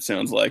religion, it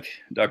sounds like,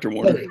 Dr.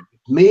 Warner.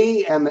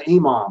 Me and the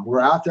imam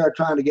were out there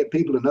trying to get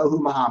people to know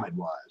who Muhammad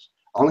was.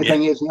 Only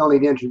thing is, he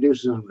only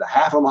introduces them to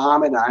half of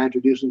Muhammad, and I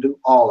introduced them to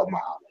all of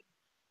Muhammad.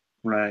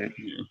 Right.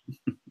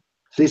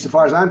 See, so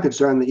far as I'm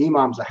concerned, the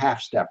imam's a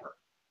half-stepper.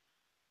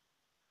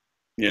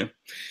 Yeah.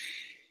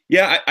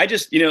 Yeah, I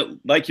just,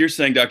 like you're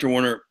saying, Dr.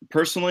 Warner,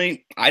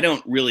 personally, I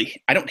don't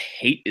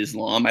hate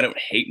Islam. I don't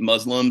hate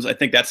Muslims. I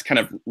think that's kind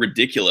of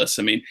ridiculous.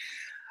 I mean,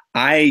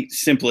 I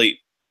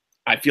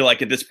feel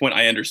like at this point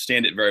I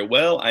understand it very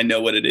well. I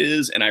know what it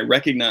is, and I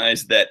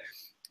recognize that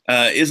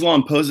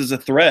Islam poses a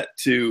threat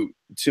to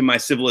my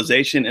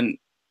civilization, and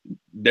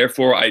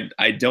therefore I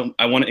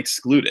want to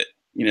exclude it.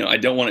 I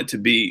don't want it to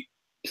be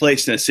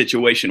placed in a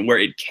situation where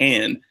it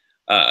can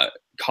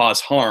cause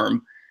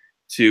harm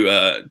to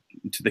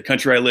the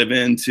country I live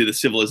in, to the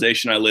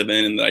civilization I live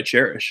in, and that I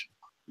cherish.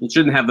 It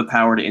shouldn't have the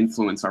power to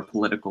influence our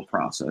political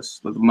process.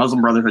 The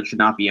Muslim Brotherhood should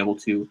not be able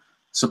to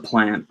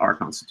supplant our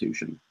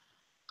Constitution.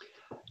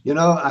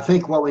 I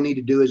think what we need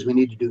to do is we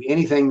need to do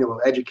anything that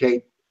will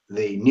educate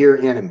the near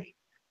enemy.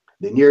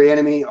 The near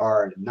enemy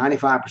are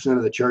 95%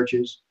 of the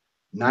churches,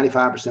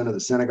 95% of the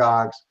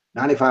synagogues,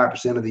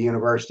 95% of the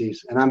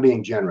universities, and I'm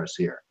being generous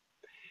here.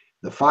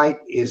 The fight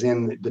is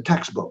in the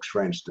textbooks,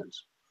 for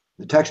instance.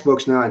 The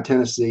textbooks now in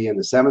Tennessee, in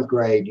the 7th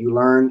grade, you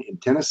learn in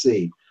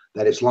Tennessee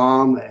that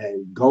Islam,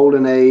 a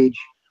golden age,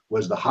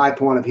 was the high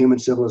point of human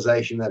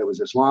civilization, that it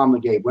was Islam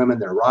that gave women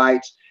their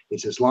rights.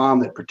 It's Islam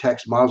that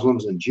protects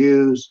Muslims and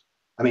Jews.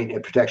 I mean,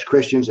 it protects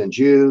Christians and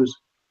Jews.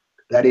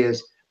 That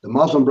is, the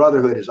Muslim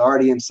Brotherhood is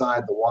already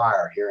inside the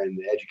wire here in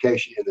the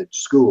education, in the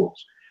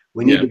schools.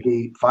 We need to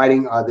be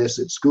fighting this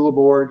at school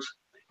boards.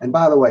 And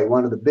by the way,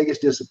 one of the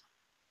biggest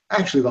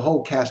actually the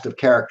whole cast of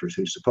characters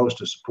who's supposed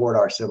to support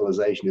our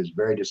civilization is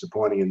very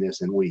disappointing in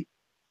this and weak.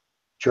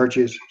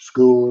 Churches,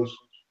 schools.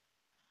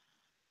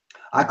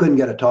 I couldn't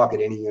get a talk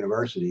at any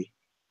university.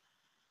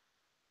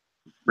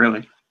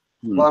 Really?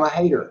 Well, I'm a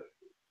hater.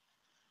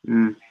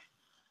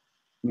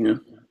 Yeah.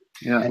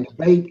 And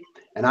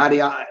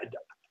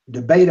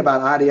debate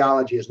about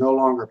ideology is no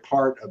longer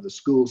part of the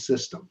school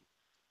system.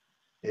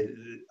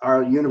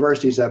 Our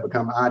universities have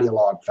become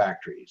ideologue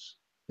factories.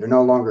 They're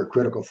no longer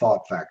critical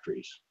thought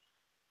factories.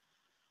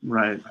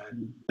 Right.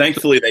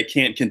 Thankfully, they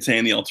can't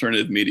contain the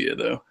alternative media,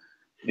 though.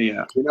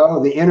 Yeah.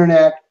 The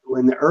internet,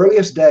 in the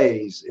earliest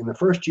days, in the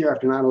first year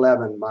after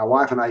 9/11, my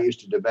wife and I used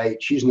to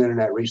debate. She's an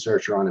internet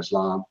researcher on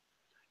Islam.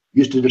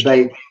 Used to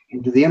debate,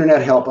 did the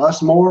internet help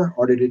us more,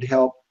 or did it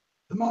help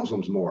the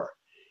Muslims more?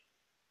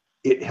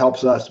 It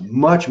helps us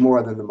much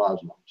more than the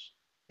Muslims.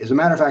 As a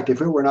matter of fact,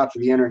 if it were not for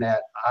the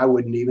internet, I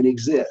wouldn't even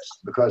exist,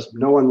 because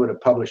no one would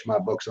have published my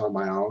books on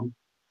my own.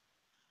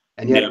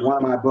 And yet one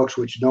of my books,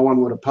 which no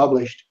one would have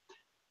published,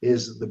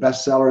 is the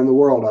bestseller in the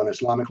world on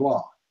Islamic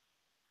law.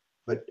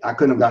 But I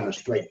couldn't have gotten a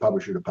straight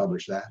publisher to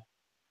publish that.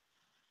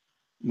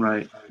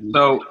 Right.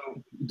 So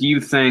do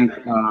you think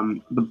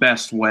the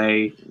best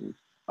way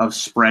of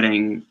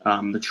spreading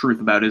the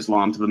truth about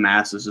Islam to the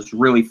masses is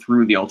really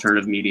through the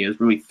alternative media, is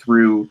really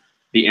through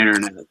the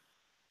internet?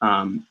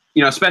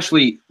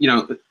 Especially,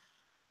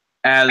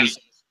 as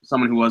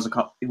someone who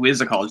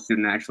is a college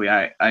student, actually,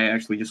 I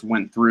actually just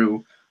went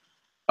through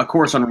a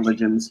course on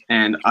religions,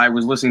 and I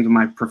was listening to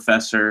my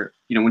professor,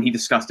 when he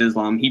discussed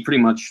Islam, he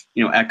pretty much,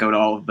 echoed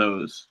all of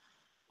those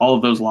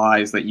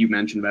lies that you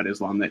mentioned about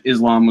Islam, that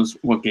Islam was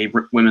what gave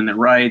women their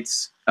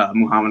rights,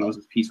 Muhammad was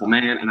a peaceful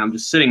man, and I'm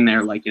just sitting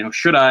there like,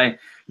 should I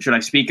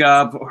speak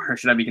up, or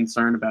should I be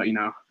concerned about,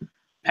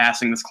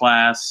 passing this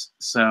class?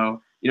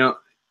 So,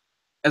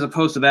 as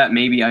opposed to that,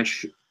 maybe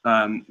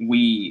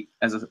we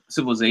as a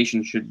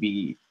civilization should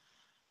be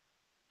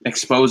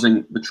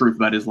exposing the truth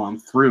about Islam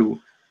through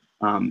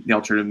the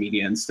alternative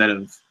media, instead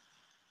of,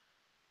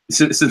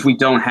 since we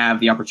don't have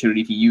the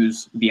opportunity to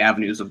use the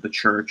avenues of the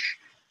church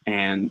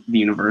and the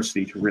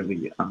university to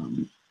really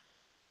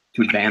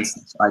to advance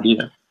this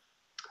idea.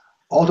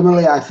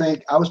 Ultimately, I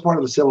think I was part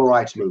of the civil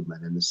rights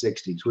movement in the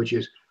 60s, which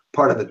is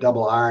part of the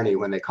double irony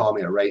when they call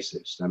me a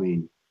racist. I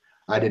mean,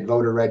 I did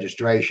voter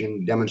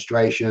registration,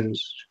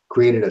 demonstrations,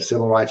 created a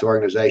civil rights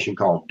organization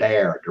called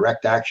DARE,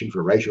 Direct Action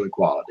for Racial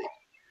Equality.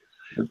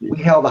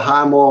 We held a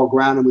high moral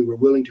ground, and we were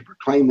willing to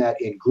proclaim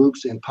that in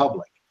groups in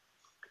public.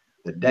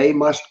 The day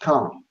must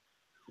come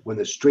when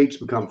the streets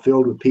become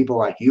filled with people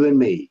like you and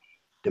me,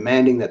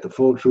 demanding that the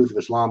full truth of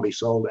Islam be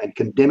sold and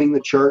condemning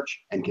the church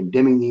and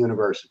condemning the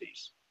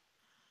universities.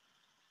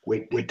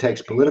 It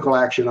takes political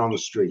action on the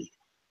street,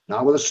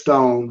 not with a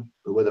stone,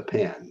 but with a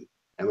pen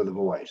and with a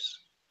voice.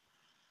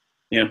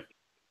 Yeah.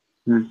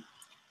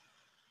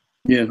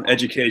 Yeah,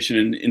 education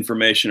and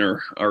information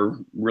are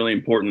really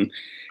important.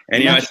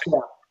 And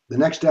the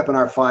next step in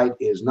our fight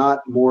is not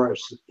more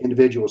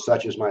individuals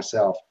such as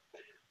myself.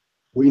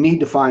 We need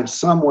to find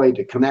some way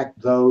to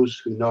connect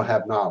those who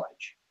have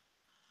knowledge,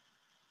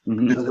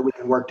 so that we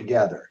can work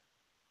together.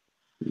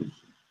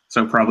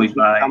 So probably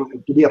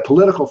to be a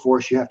political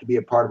force, you have to be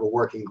a part of a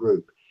working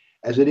group.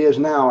 As it is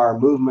now, our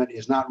movement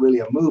is not really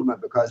a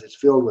movement because it's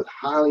filled with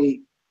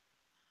highly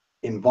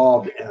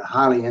involved and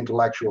highly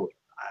intellectual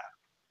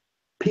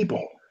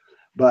people,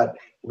 but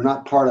we're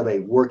not part of a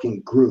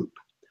working group.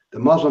 The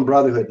Muslim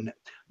Brotherhood,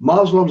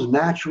 Muslims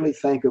naturally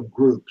think of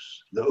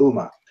groups, the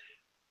Ummah.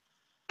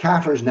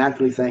 Kafirs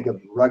naturally think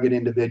of rugged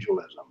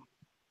individualism.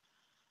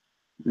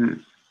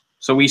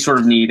 So we sort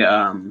of need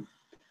an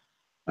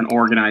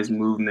organized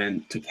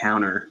movement to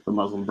counter the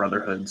Muslim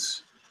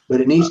Brotherhoods.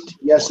 But it needs to,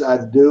 yes,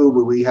 I do,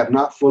 but we have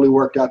not fully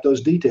worked out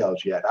those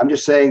details yet. I'm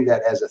just saying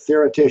that as a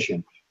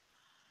theoretician,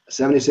 a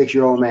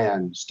 76-year-old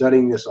man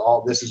studying this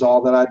is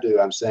all that I do.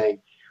 I'm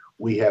saying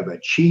we have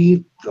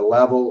achieved the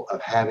level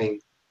of having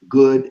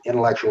good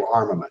intellectual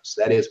armaments.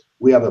 That is,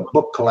 we have a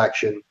book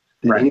collection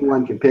that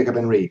anyone can pick up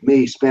and read.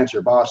 Me,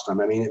 Spencer, Boston.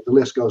 I mean, the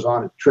list goes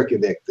on.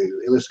 Trikovich, the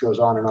list goes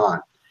on and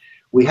on.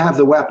 We have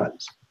the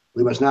weapons.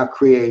 We must now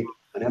create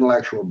an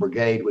intellectual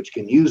brigade which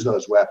can use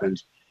those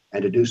weapons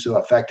and to do so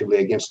effectively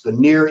against the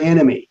near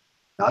enemy,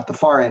 not the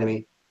far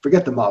enemy.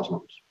 Forget the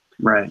Muslims.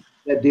 Right.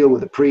 That deal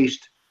with the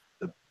priest,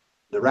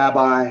 the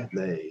rabbi,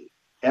 the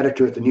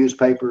editor at the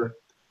newspaper,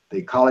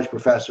 the college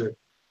professor.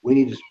 We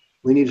need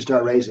to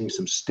start raising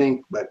some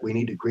stink, but we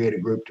need to create a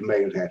group to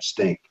make that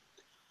stink.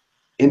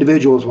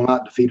 Individuals will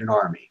not defeat an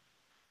army.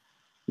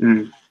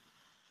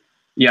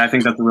 Yeah, I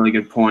think that's a really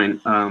good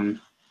point.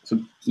 So,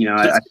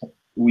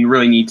 we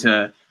really need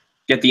to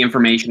get the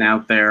information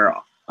out there,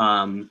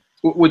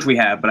 which we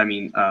have, but I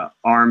mean,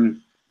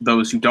 arm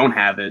those who don't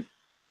have it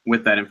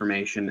with that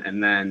information,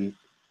 and then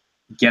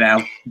get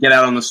out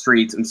on the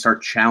streets and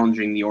start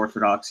challenging the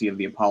orthodoxy of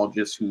the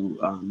apologists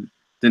who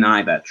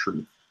deny that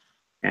truth,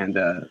 and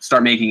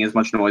start making as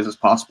much noise as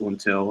possible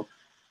until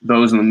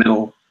those in the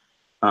middle,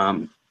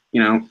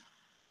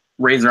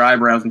 raise their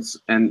eyebrows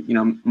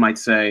and might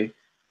say,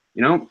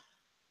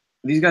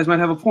 these guys might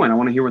have a point. I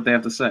want to hear what they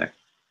have to say.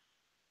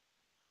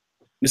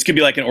 This could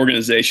be like an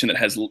organization that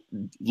has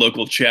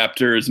local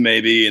chapters,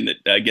 maybe, and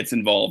that gets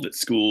involved at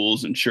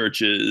schools and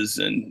churches,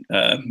 and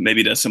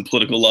maybe does some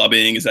political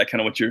lobbying. Is that kind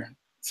of what you're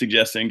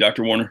suggesting,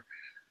 Dr. Warner?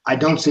 I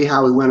don't see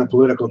how we win a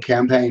political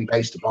campaign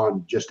based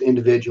upon just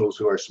individuals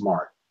who are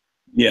smart.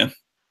 Yeah.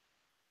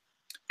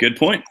 Good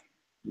point.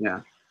 Yeah.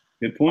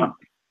 Good point.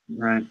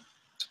 Right.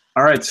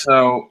 All right.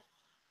 So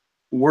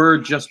we're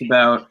just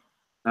about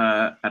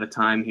at a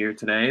time here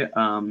today.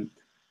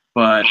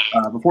 But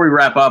before we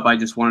wrap up, I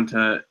just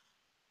wanted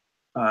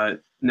to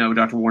know,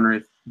 Dr. Warner,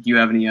 do you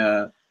have any,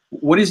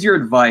 what is your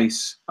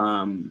advice?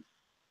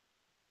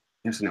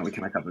 Yes, no, we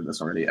kind of covered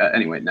this already.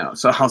 Anyway, no.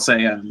 So I'll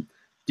say,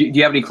 do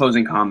you have any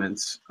closing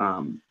comments?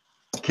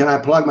 Can I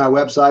plug my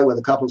website with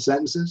a couple of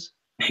sentences?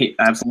 Hey,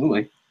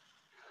 absolutely.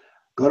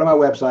 Go to my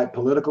website,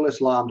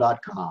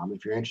 politicalislam.com.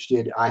 If you're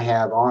interested, I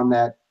have on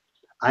that,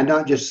 I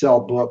not just sell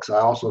books, I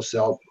also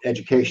sell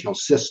educational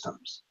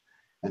systems.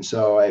 And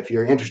so if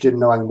you're interested in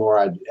knowing more,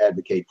 I'd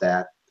advocate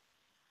that.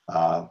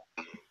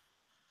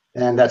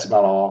 And that's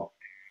about all.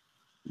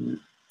 And,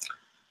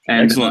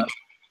 excellent.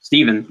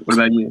 Stephen, what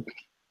about you?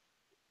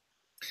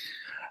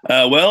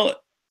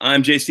 Well,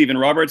 I'm J. Stephen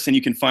Roberts, and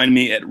you can find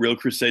me at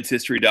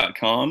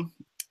realcrusadeshistory.com.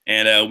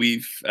 And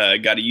we've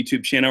got a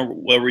YouTube channel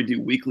where we do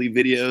weekly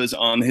videos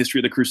on the history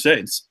of the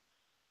Crusades.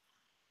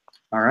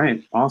 All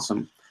right,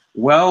 awesome.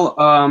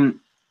 Well,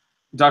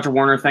 Dr.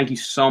 Warner, thank you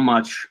so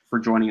much for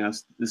joining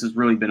us. This has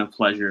really been a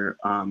pleasure.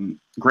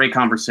 Great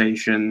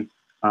conversation.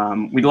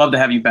 We'd love to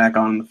have you back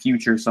on in the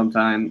future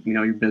sometime. We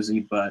know you're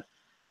busy, but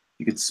if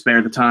you could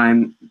spare the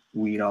time,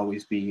 we'd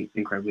always be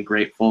incredibly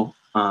grateful.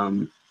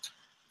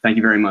 Thank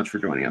you very much for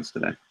joining us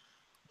today.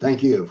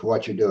 Thank you for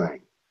what you're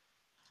doing.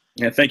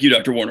 Yeah, thank you,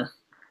 Dr. Warner.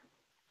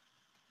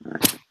 All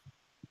right.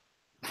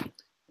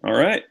 All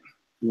right.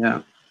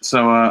 Yeah.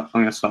 So I'm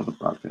going to stop the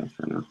broadcast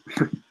right now.